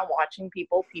standing around watching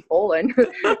people and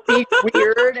be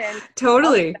weird and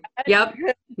totally. Yep.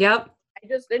 I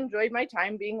just enjoyed my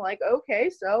time being like, okay,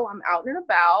 so I'm out and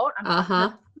about. I'm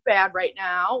not bad right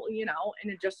now,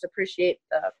 and just appreciate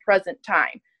the present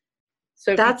time.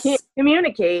 So if you can't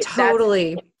communicate,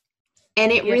 totally.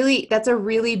 And that's a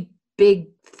really big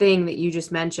thing that you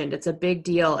just mentioned. It's a big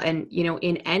deal. And,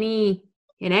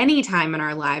 in any time in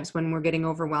our lives when we're getting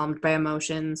overwhelmed by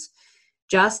emotions,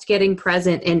 just getting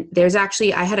present. And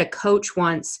I had a coach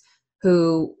once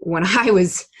who, when I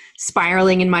was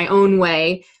spiraling in my own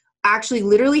way, actually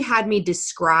literally had me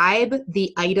describe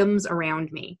the items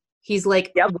around me. He's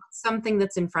like, what's something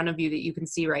that's in front of you that you can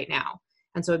see right now?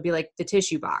 And so it'd be like the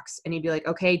tissue box. And he'd be like,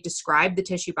 okay, describe the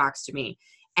tissue box to me.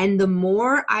 And the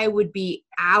more I would be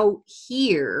out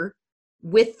here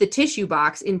with the tissue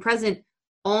box in present,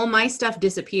 all my stuff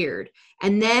disappeared.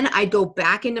 And then I'd go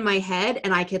back into my head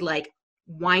and I could like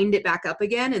wind it back up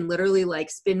again and literally like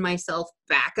spin myself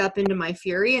back up into my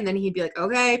fury. And then he'd be like,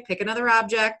 okay, pick another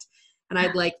object. And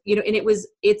I'd like, and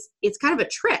it's kind of a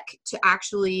trick to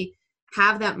actually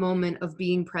have that moment of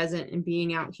being present and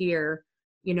being out here,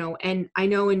 and I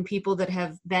know in people that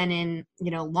have been in,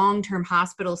 long-term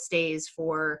hospital stays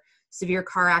for severe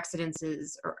car accidents,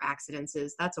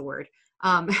 that's a word,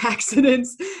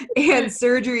 accidents and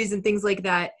surgeries and things like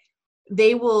that,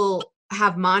 they will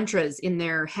have mantras in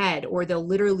their head, or they'll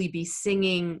literally be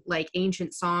singing like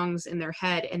ancient songs in their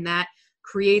head. And that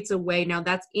creates a way, now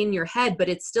that's in your head, but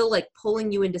it's still like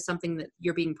pulling you into something that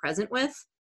you're being present with.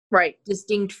 Right.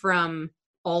 Distinct from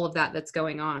all of that that's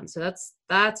going on. So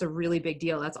that's a really big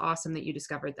deal. That's awesome that you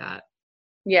discovered that.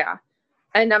 Yeah.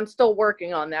 And I'm still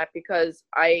working on that because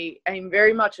I'm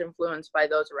very much influenced by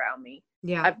those around me.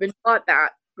 Yeah. I've been taught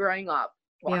that growing up,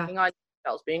 walking on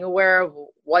details, being aware of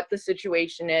what the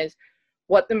situation is,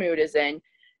 what the mood is in.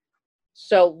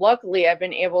 So luckily I've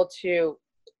been able to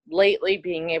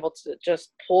being able to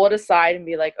just pull it aside and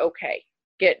be like, okay,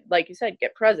 like you said,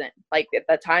 get present. Like at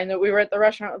the time that we were at the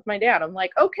restaurant with my dad, I'm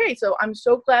like, okay, so I'm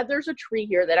so glad there's a tree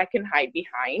here that I can hide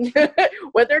behind,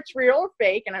 whether it's real or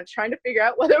fake. And I'm trying to figure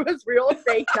out whether it was real or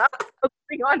fake, not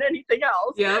focusing on anything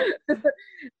else. Yeah.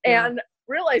 And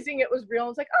realizing it was real. I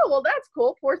was like, oh, well, that's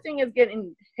cool. Poor thing is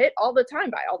getting hit all the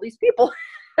time by all these people.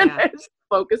 And I just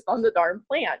focused on the darn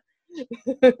plan.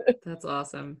 That's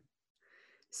awesome.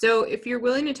 So if you're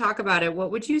willing to talk about it,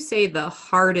 what would you say the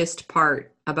hardest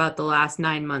part about the last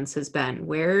 9 months has been?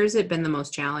 Where has it been the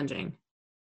most challenging?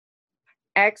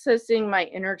 Accessing my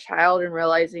inner child and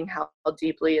realizing how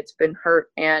deeply it's been hurt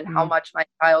and how much my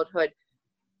childhood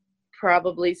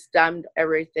probably stemmed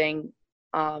everything,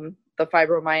 the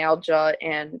fibromyalgia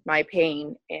and my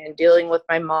pain, and dealing with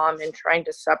my mom and trying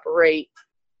to separate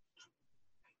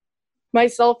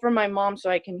myself from my mom so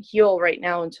I can heal right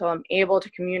now until I'm able to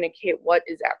communicate what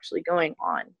is actually going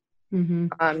on.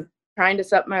 Trying to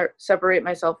separate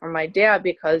myself from my dad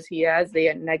because he has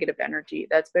the negative energy.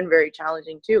 That's been very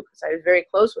challenging too, because I was very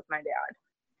close with my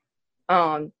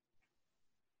dad.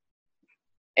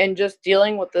 And just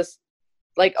dealing with this,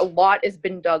 like, a lot has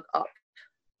been dug up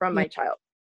from my child.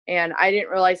 And I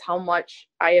didn't realize how much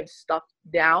I have stuffed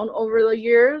down over the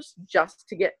years just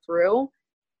to get through.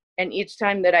 And each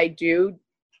time that I do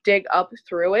dig up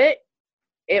through it,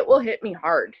 it will hit me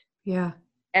hard. Yeah.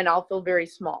 And I'll feel very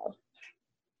small.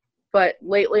 But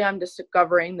lately I'm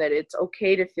discovering that it's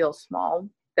okay to feel small.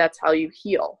 That's how you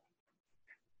heal.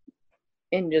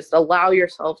 And just allow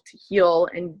yourself to heal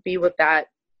and be with that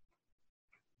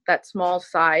small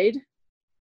side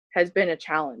has been a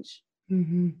challenge.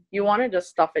 You want to just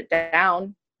stuff it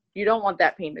down. You don't want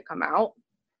that pain to come out.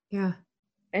 Yeah.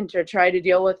 And to try to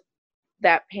deal with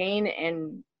that pain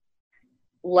and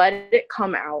let it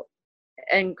come out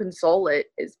and console it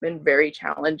has been very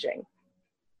challenging.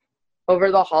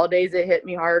 Over the holidays, it hit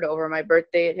me hard. Over my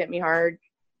birthday, it hit me hard.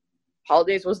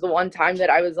 Holidays was the one time that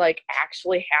I was like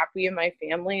actually happy in my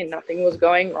family and nothing was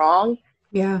going wrong.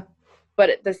 Yeah. But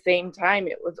at the same time,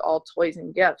 it was all toys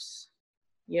and gifts.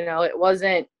 You know, it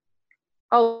wasn't,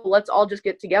 oh, let's all just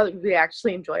get together. We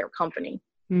actually enjoy our company.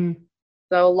 So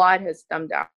a lot has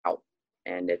stemmed out,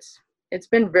 and it's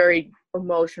been very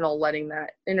emotional letting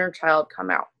that inner child come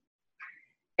out.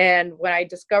 And when I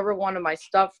discovered one of my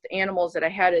stuffed animals that I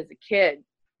had as a kid,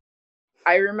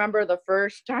 I remember the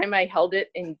first time I held it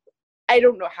in I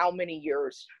don't know how many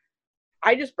years.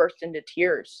 I just burst into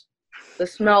tears. The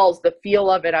smells, the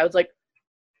feel of it. I was like,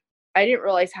 I didn't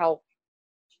realize how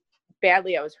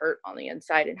badly I was hurt on the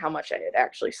inside and how much I had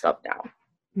actually stuffed down.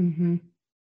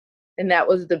 And that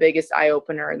was the biggest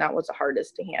eye-opener, and that was the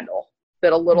hardest to handle,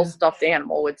 that a little stuffed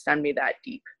animal would send me that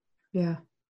deep. Yeah.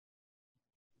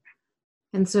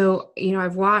 And so, you know,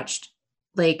 I've watched,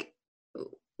 like,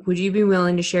 would you be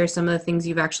willing to share some of the things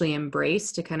you've actually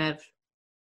embraced to kind of,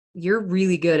 you're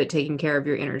really good at taking care of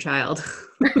your inner child.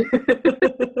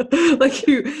 Like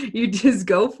you just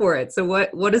go for it. So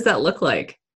what does that look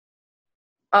like?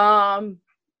 Do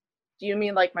you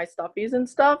mean like my stuffies and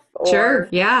stuff? Or? Sure.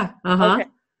 Yeah. Okay.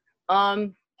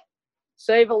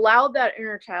 So I've allowed that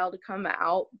inner child to come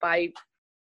out by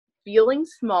feeling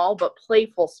small, but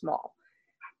playful small.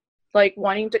 Like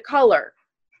wanting to color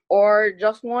or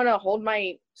just want to hold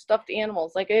my stuffed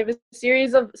animals. Like I have a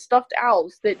series of stuffed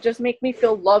owls that just make me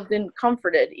feel loved and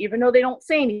comforted, even though they don't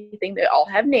say anything. They all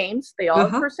have names. They all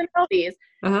have personalities.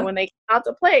 And when they come out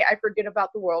to play, I forget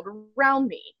about the world around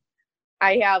me.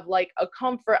 I have like a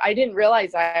comfort. I didn't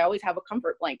realize I always have a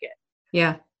comfort blanket.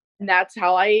 Yeah. And that's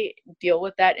how I deal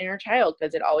with that inner child,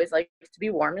 because it always likes to be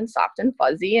warm and soft and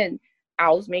fuzzy, and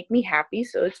owls make me happy.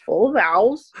 So it's full of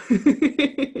owls.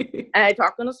 And I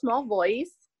talk in a small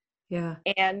voice. Yeah.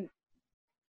 And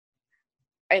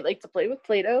I like to play with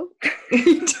Play-Doh.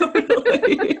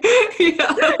 Totally.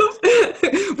 Yeah.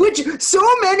 Which so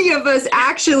many of us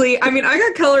actually, I mean, I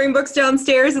got coloring books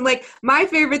downstairs, and like my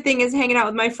favorite thing is hanging out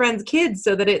with my friends' kids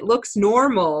so that it looks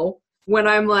normal when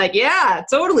I'm like, yeah,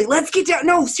 totally. Let's get down.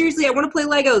 No, seriously, I want to play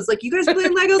Legos. Like, you guys are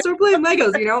playing Legos, we're playing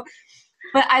Legos, you know?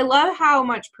 But I love how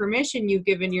much permission you've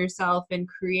given yourself in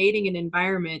creating an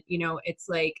environment. You know, it's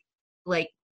like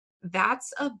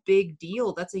that's a big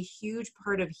deal. That's a huge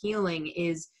part of healing,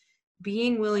 is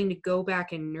being willing to go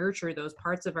back and nurture those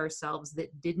parts of ourselves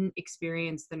that didn't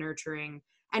experience the nurturing.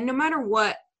 And no matter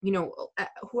what, you know,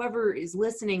 whoever is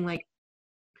listening, like,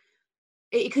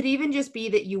 it could even just be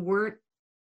that you weren't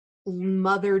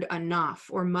mothered enough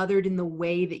or mothered in the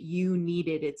way that you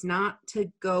needed. It's not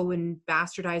to go and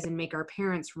bastardize and make our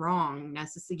parents wrong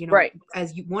necessarily, you know. Right.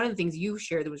 As one of the things you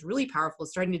shared that was really powerful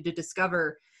is starting to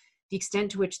discover the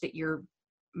extent to which that your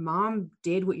mom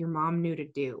did what your mom knew to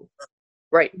do.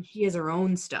 Right. She has her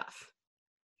own stuff.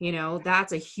 You know,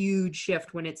 that's a huge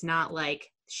shift when it's not like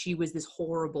she was this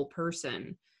horrible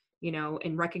person, you know,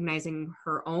 and recognizing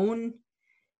her own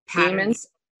patterns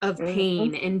of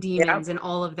pain and demons and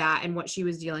all of that and what she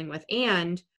was dealing with.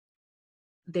 And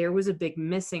there was a big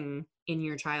missing in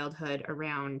your childhood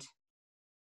around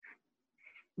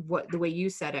the way you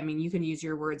said, I mean, you can use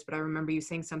your words, but I remember you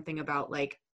saying something about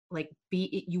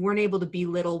you weren't able to be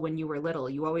little when you were little.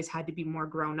 You always had to be more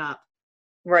grown up,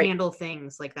 right? Handle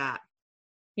things like that.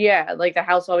 Yeah. Like the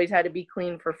house always had to be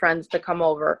clean for friends to come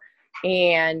over.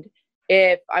 And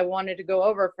if I wanted to go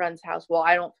over a friend's house, well,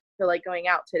 I don't feel like going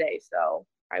out today. So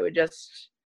I would just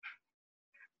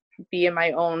be in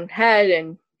my own head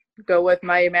and go with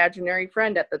my imaginary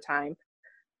friend at the time.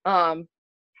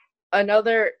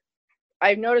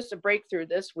 I've noticed a breakthrough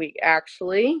this week,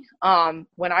 actually.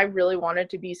 When I really wanted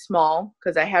to be small,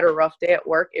 because I had a rough day at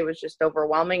work, it was just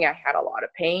overwhelming. I had a lot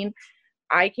of pain.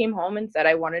 I came home and said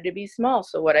I wanted to be small.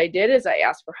 So what I did is I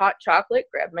asked for hot chocolate,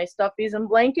 grabbed my stuffies and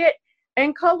blanket,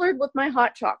 and colored with my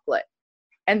hot chocolate.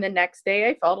 And the next day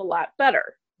I felt a lot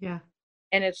better. Yeah.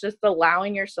 And it's just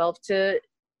allowing yourself to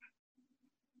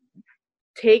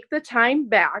take the time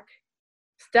back,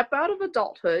 step out of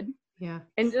adulthood,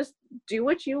 and just do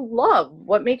what you love,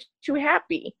 what makes you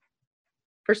happy.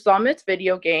 For some, it's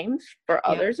video games. For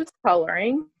others, it's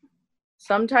coloring.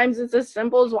 Sometimes it's as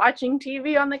simple as watching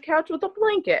TV on the couch with a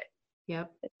blanket.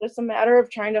 Yep. It's just a matter of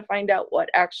trying to find out what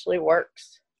actually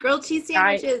works. Grilled cheese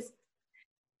sandwiches.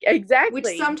 Exactly.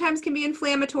 Which sometimes can be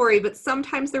inflammatory, but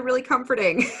sometimes they're really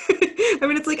comforting. I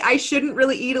mean, it's like I shouldn't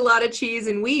really eat a lot of cheese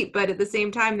and wheat, but at the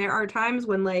same time, there are times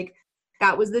when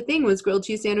that was the thing, was grilled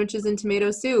cheese sandwiches and tomato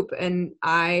soup. And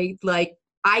I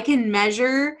can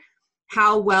measure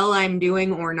how well I'm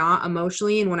doing or not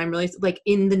emotionally. And when I'm really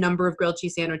in the number of grilled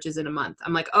cheese sandwiches in a month,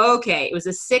 I'm like, okay, it was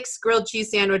a 6 grilled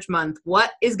cheese sandwich month.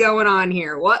 What is going on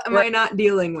here? What am I not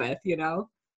dealing with?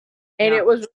 And it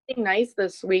was really nice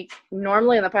this week.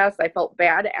 Normally in the past, I felt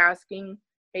bad asking,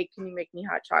 hey, can you make me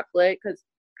hot chocolate? Because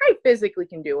I physically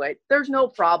can do it. There's no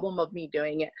problem of me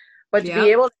doing it. But to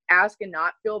be able to ask and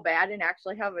not feel bad and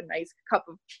actually have a nice cup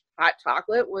of hot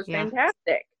chocolate was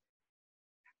fantastic.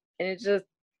 And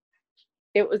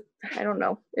it was, I don't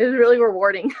know, it was really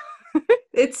rewarding.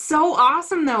 It's so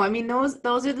awesome though. I mean, those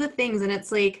are the things. And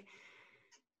it's like,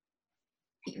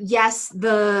 yes,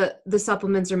 the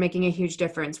supplements are making a huge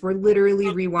difference. We're literally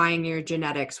rewiring your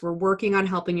genetics. We're working on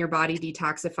helping your body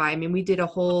detoxify. I mean, we did a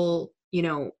whole,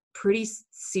 pretty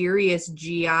serious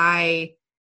GI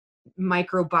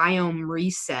microbiome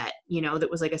reset, that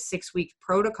was like a 6-week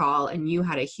protocol, and you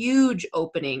had a huge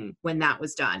opening when that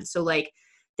was done. So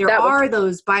there are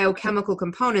those biochemical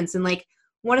components. And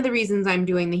one of the reasons I'm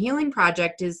doing the Healing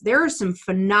Project is there are some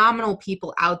phenomenal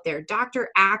people out there. Dr.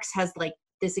 Axe has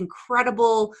this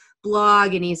incredible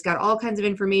blog, and he's got all kinds of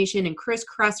information, and Chris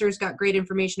Kresser's got great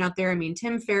information out there. I mean,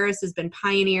 Tim Ferriss has been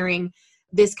pioneering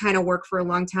this kind of work for a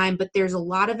long time, but there's a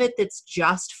lot of it that's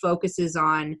just focuses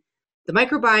on the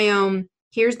microbiome.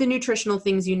 Here's the nutritional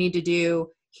things you need to do.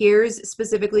 Here's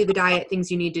specifically the diet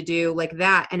things you need to do, like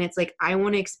that. And it's I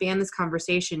want to expand this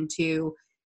conversation to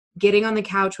getting on the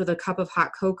couch with a cup of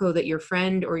hot cocoa that your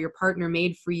friend or your partner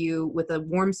made for you with a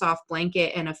warm, soft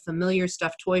blanket and a familiar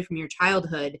stuffed toy from your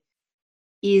childhood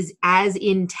is as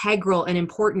integral and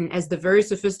important as the very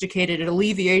sophisticated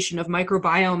alleviation of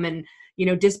microbiome and,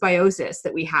 dysbiosis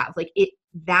that we have.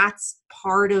 That's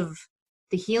part of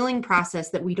the healing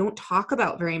process that we don't talk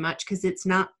about very much because it's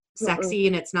not sexy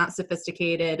and it's not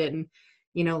sophisticated and,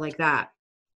 like that.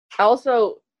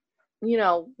 Also,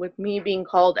 with me being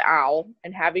called owl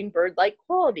and having bird-like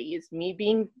qualities, me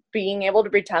being able to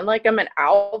pretend like I'm an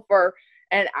owl for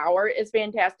an hour is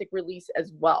fantastic release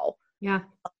as well. Yeah.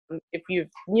 If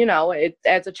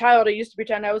as a child, I used to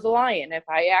pretend I was a lion. If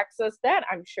I access that,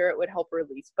 I'm sure it would help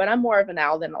release, but I'm more of an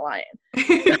owl than a lion.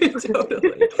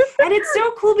 Totally. And it's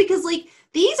so cool because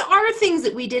these are things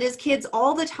that we did as kids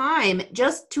all the time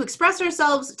just to express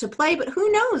ourselves, to play, but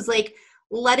who knows,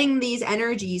 letting these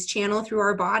energies channel through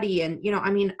our body. And,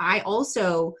 I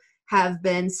also have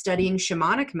been studying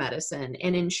shamanic medicine,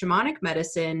 and in shamanic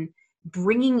medicine,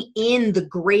 bringing in the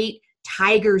great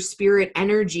tiger spirit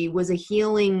energy was a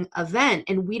healing event.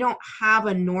 And we don't have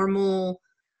a normal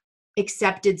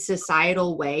accepted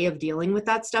societal way of dealing with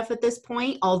that stuff at this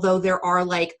point. Although there are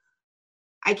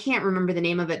I can't remember the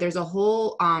name of it. There's a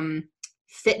whole,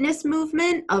 fitness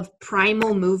movement of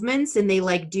primal movements, and they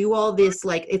do all this,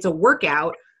 it's a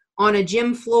workout on a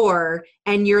gym floor,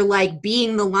 and you're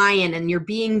being the lion, and you're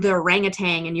being the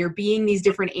orangutan, and you're being these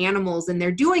different animals, and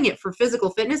they're doing it for physical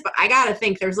fitness. But I gotta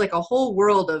think there's a whole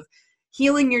world of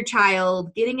healing your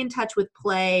child, getting in touch with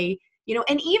play,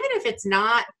 and even if it's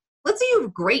not, let's say you have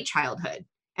a great childhood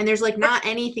and there's not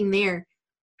anything there,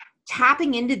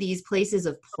 tapping into these places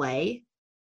of play.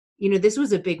 This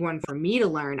was a big one for me to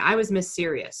learn. I was Miss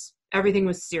Serious. Everything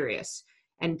was serious.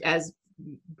 And as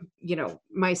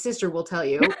my sister will tell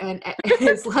you. And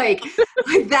it's like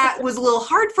that was a little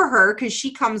hard for her because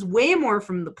she comes way more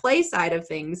from the play side of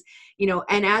things,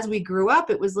 and as we grew up,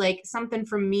 it was like something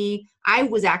from me. I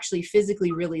was actually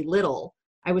physically really little.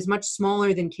 I was much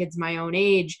smaller than kids my own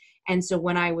age. And so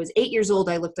when I was 8 years old,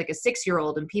 I looked like a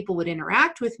 6-year-old, and people would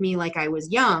interact with me like I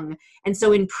was young. And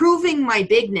so in proving my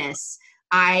bigness,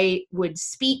 I would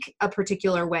speak a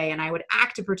particular way and I would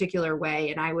act a particular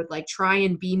way. And I would like try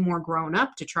and be more grown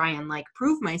up to try and like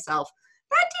prove myself.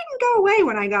 That didn't go away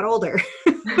when I got older.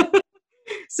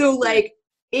 So like,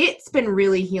 it's been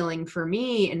really healing for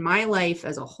me in my life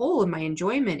as a whole, and my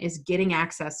enjoyment is getting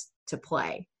access to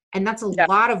play. And that's a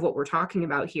lot of what we're talking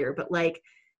about here, but like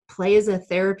play is a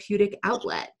therapeutic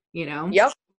outlet,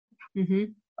 Yep. Mm-hmm.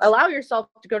 Allow yourself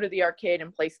to go to the arcade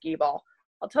and play skee ball.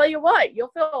 I'll tell you what, you'll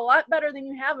feel a lot better than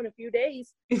you have in a few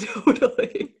days.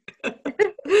 Totally.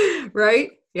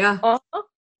 Right? Yeah.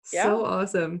 Yeah. So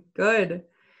awesome. Good.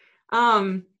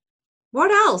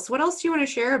 What else? What else do you want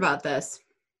to share about this?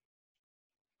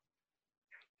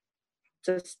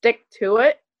 To stick to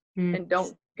it and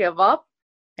don't give up.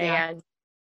 Yeah. And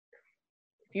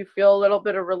if you feel a little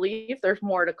bit of relief, there's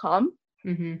more to come.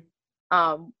 Mm-hmm.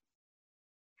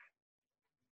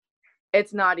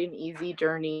 It's not an easy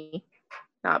journey,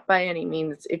 not by any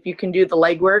means. If you can do the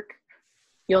legwork,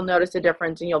 you'll notice a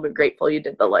difference and you'll be grateful you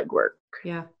did the legwork.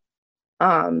 Yeah.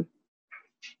 I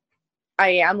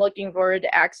am looking forward to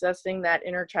accessing that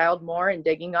inner child more and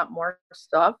digging up more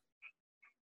stuff.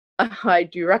 I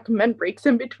do recommend breaks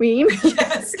in between.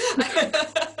 Yes.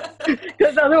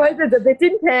 Because otherwise it's a bit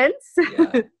intense,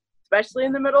 especially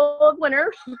in the middle of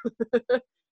winter.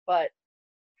 But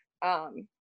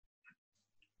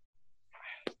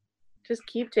just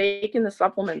keep taking the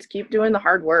supplements, keep doing the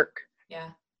hard work. Yeah.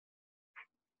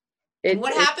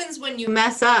 What happens when you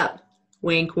mess up?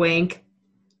 Wink, wink.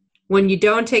 When you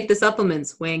don't take the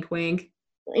supplements, wink, wink.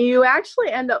 You actually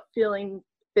end up feeling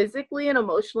physically and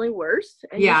emotionally worse,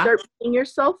 and you start beating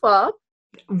yourself up.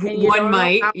 One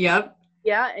might, yep.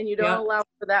 Yeah, and you don't allow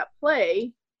for that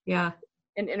play. Yeah.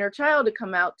 An inner child to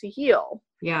come out to heal.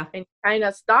 Yeah. And kind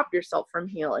of stop yourself from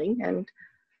healing. And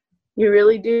you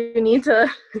really do need to,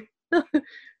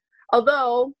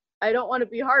 although I don't want to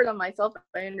be hard on myself,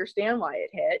 I understand why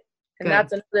it hit. And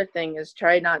that's another thing, is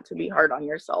try not to be hard on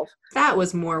yourself. That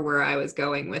was more where I was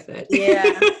going with it.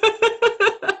 Yeah.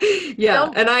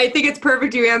 Yeah. And I think it's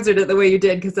perfect you answered it the way you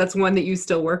did, because that's one that you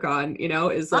still work on,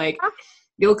 is like,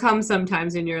 you'll come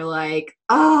sometimes and you're like,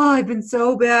 oh, I've been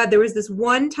so bad. There was this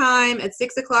one time at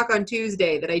 6:00 on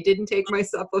Tuesday that I didn't take my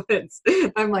supplements.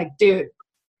 I'm like, dude,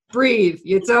 breathe.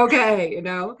 It's okay,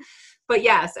 But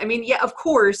yes, I mean, of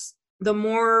course, the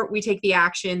more we take the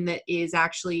action that is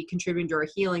actually contributing to our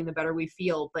healing, the better we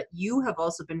feel. But you have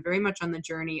also been very much on the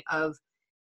journey of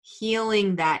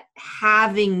healing that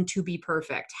having to be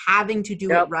perfect, having to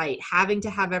do it right, having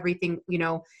to have everything,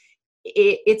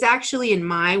 it's actually, in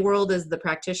my world as the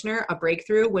practitioner, a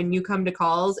breakthrough when you come to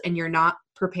calls and you're not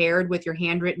prepared with your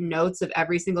handwritten notes of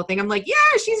every single thing. I'm like, yeah,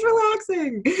 she's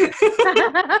relaxing.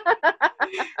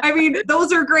 I mean,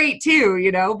 those are great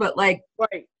too, but like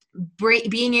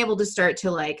being able to start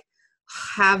to like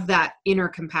have that inner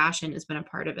compassion has been a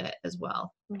part of it as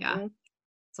well. Mm-hmm. Yeah.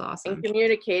 It's awesome. And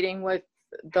communicating with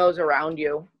those around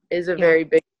you is a very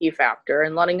big key factor,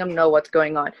 and letting them know what's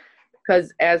going on.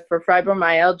 Because as for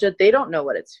fibromyalgia, they don't know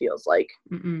what it feels like.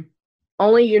 Mm-mm.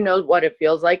 Only you know what it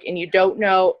feels like, and you don't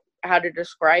know how to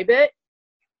describe it.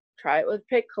 Try it with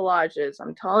pic collages.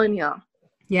 I'm telling you.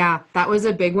 Yeah, that was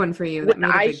a big one for you. That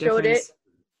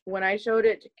when I showed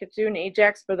it to Kitsu and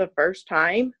Ajax for the first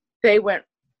time, they went,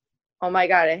 "Oh my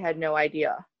God, I had no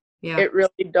idea." Yeah, it really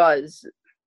does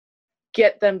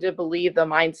get them to believe the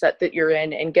mindset that you're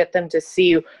in, and get them to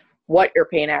see what your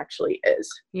pain actually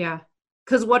is. Yeah.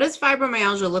 Because what does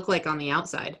fibromyalgia look like on the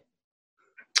outside?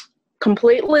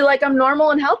 Completely like I'm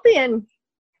normal and healthy and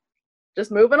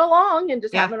just moving along and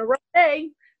just having a rough day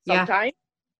sometimes,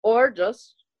 or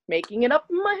just making it up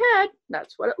in my head.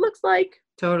 That's what it looks like.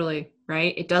 Totally,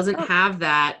 right? It doesn't have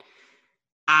that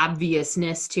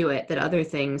obviousness to it that other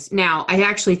things. Now, I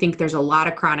actually think there's a lot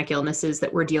of chronic illnesses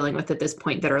that we're dealing with at this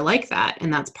point that are like that.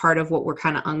 And that's part of what we're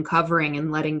kind of uncovering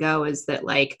and letting go, is that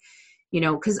like,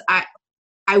 because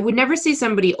I would never say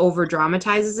somebody over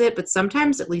dramatizes it, but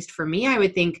sometimes, at least for me, I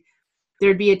would think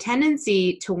there'd be a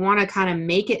tendency to want to kind of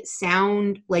make it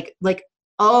sound like,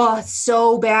 oh,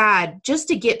 so bad, just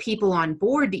to get people on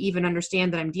board to even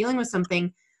understand that I'm dealing with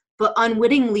something. But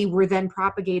unwittingly, we're then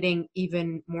propagating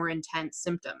even more intense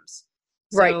symptoms.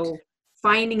 So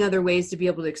finding other ways to be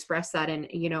able to express that, and,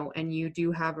 and you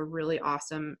do have a really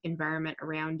awesome environment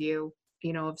around you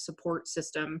of support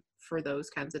system for those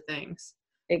kinds of things.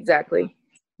 Exactly.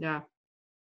 Yeah.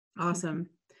 Awesome.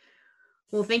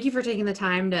 Well, thank you for taking the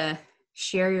time to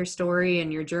share your story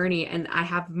and your journey. And I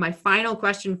have my final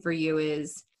question for you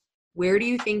is, where do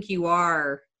you think you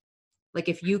are? Like,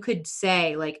 if you could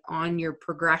say, like, on your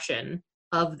progression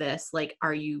of this, like,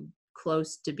 are you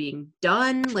close to being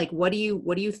done? Like, what do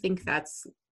you think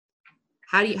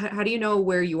how do you know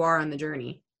where you are on the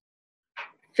journey?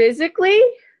 Physically,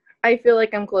 I feel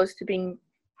like I'm close to being,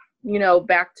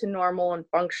 back to normal and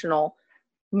functional.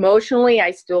 Emotionally,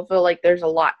 I still feel like there's a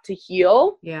lot to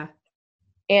heal. Yeah.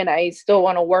 And I still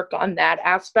want to work on that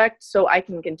aspect so I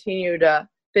can continue to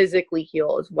physically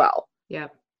heal as well. Yeah.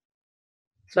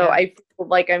 So I feel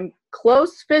like I'm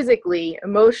close physically.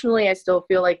 Emotionally, I still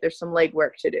feel like there's some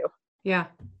legwork to do. Yeah.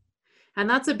 And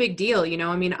that's a big deal.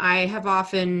 I mean, I have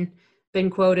often been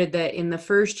quoted that in the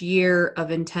first year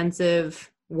of intensive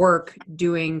work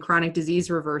doing chronic disease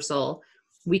reversal,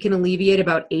 we can alleviate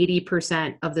about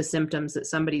 80% of the symptoms that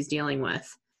somebody's dealing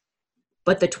with.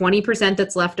 But the 20%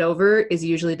 that's left over is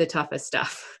usually the toughest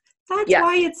stuff. That's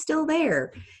why it's still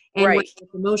there. And when it's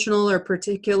emotional or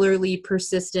particularly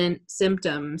persistent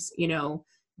symptoms,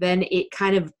 then it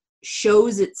kind of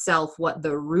shows itself what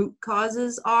the root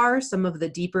causes are. Some of the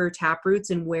deeper tap roots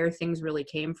and where things really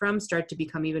came from start to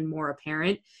become even more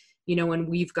apparent. When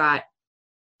we've got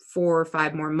 4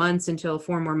 more months until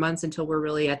we're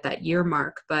really at that year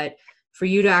mark. But for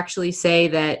you to actually say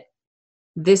that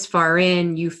this far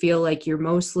in, you feel like you're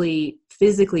mostly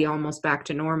physically almost back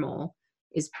to normal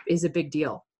is a big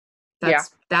deal.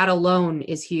 That alone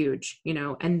is huge,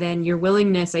 and then your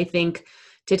willingness, I think,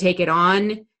 to take it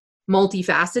on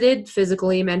multifaceted,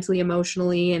 physically, mentally,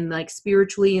 emotionally, and like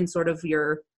spiritually, and sort of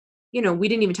your, we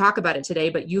didn't even talk about it today,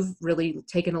 but you've really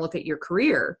taken a look at your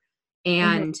career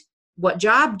and what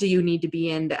job do you need to be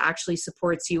in that actually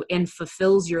supports you and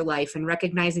fulfills your life, and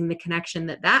recognizing the connection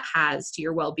that has to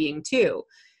your well-being too,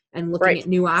 and looking at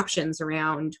new options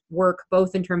around work,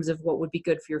 both in terms of what would be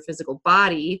good for your physical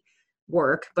body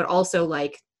work, but also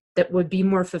like that would be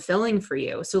more fulfilling for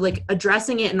you. So like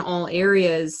addressing it in all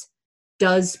areas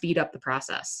does speed up the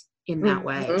process in that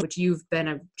way, which you've been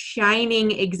a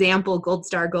shining example, gold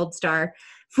star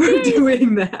for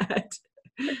doing that.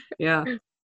 Yeah.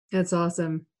 That's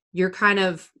awesome. You're kind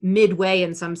of midway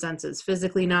in some senses,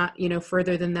 physically not,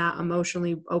 further than that,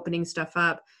 emotionally opening stuff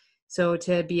up. So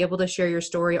to be able to share your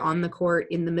story on the court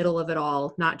in the middle of it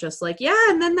all, not just like,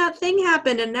 and then that thing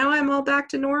happened and now I'm all back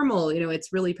to normal,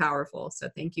 it's really powerful. So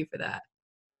thank you for that.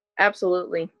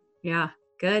 Absolutely. Yeah.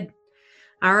 Good.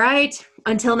 All right.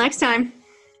 Until next time.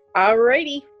 All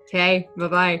righty. Okay.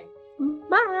 Bye-bye.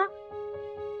 Bye.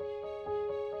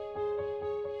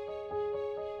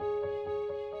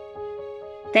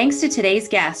 Thanks to today's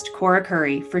guest, Cora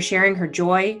Curry, for sharing her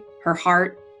joy, her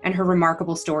heart, and her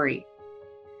remarkable story.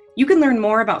 You can learn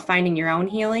more about finding your own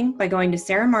healing by going to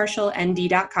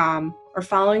sarahmarshallnd.com or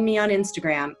following me on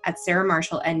Instagram at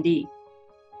sarahmarshallnd.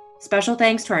 Special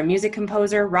thanks to our music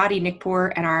composer, Roddy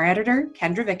Nickpour, and our editor,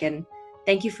 Kendra Vicken.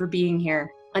 Thank you for being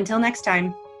here. Until next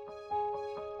time.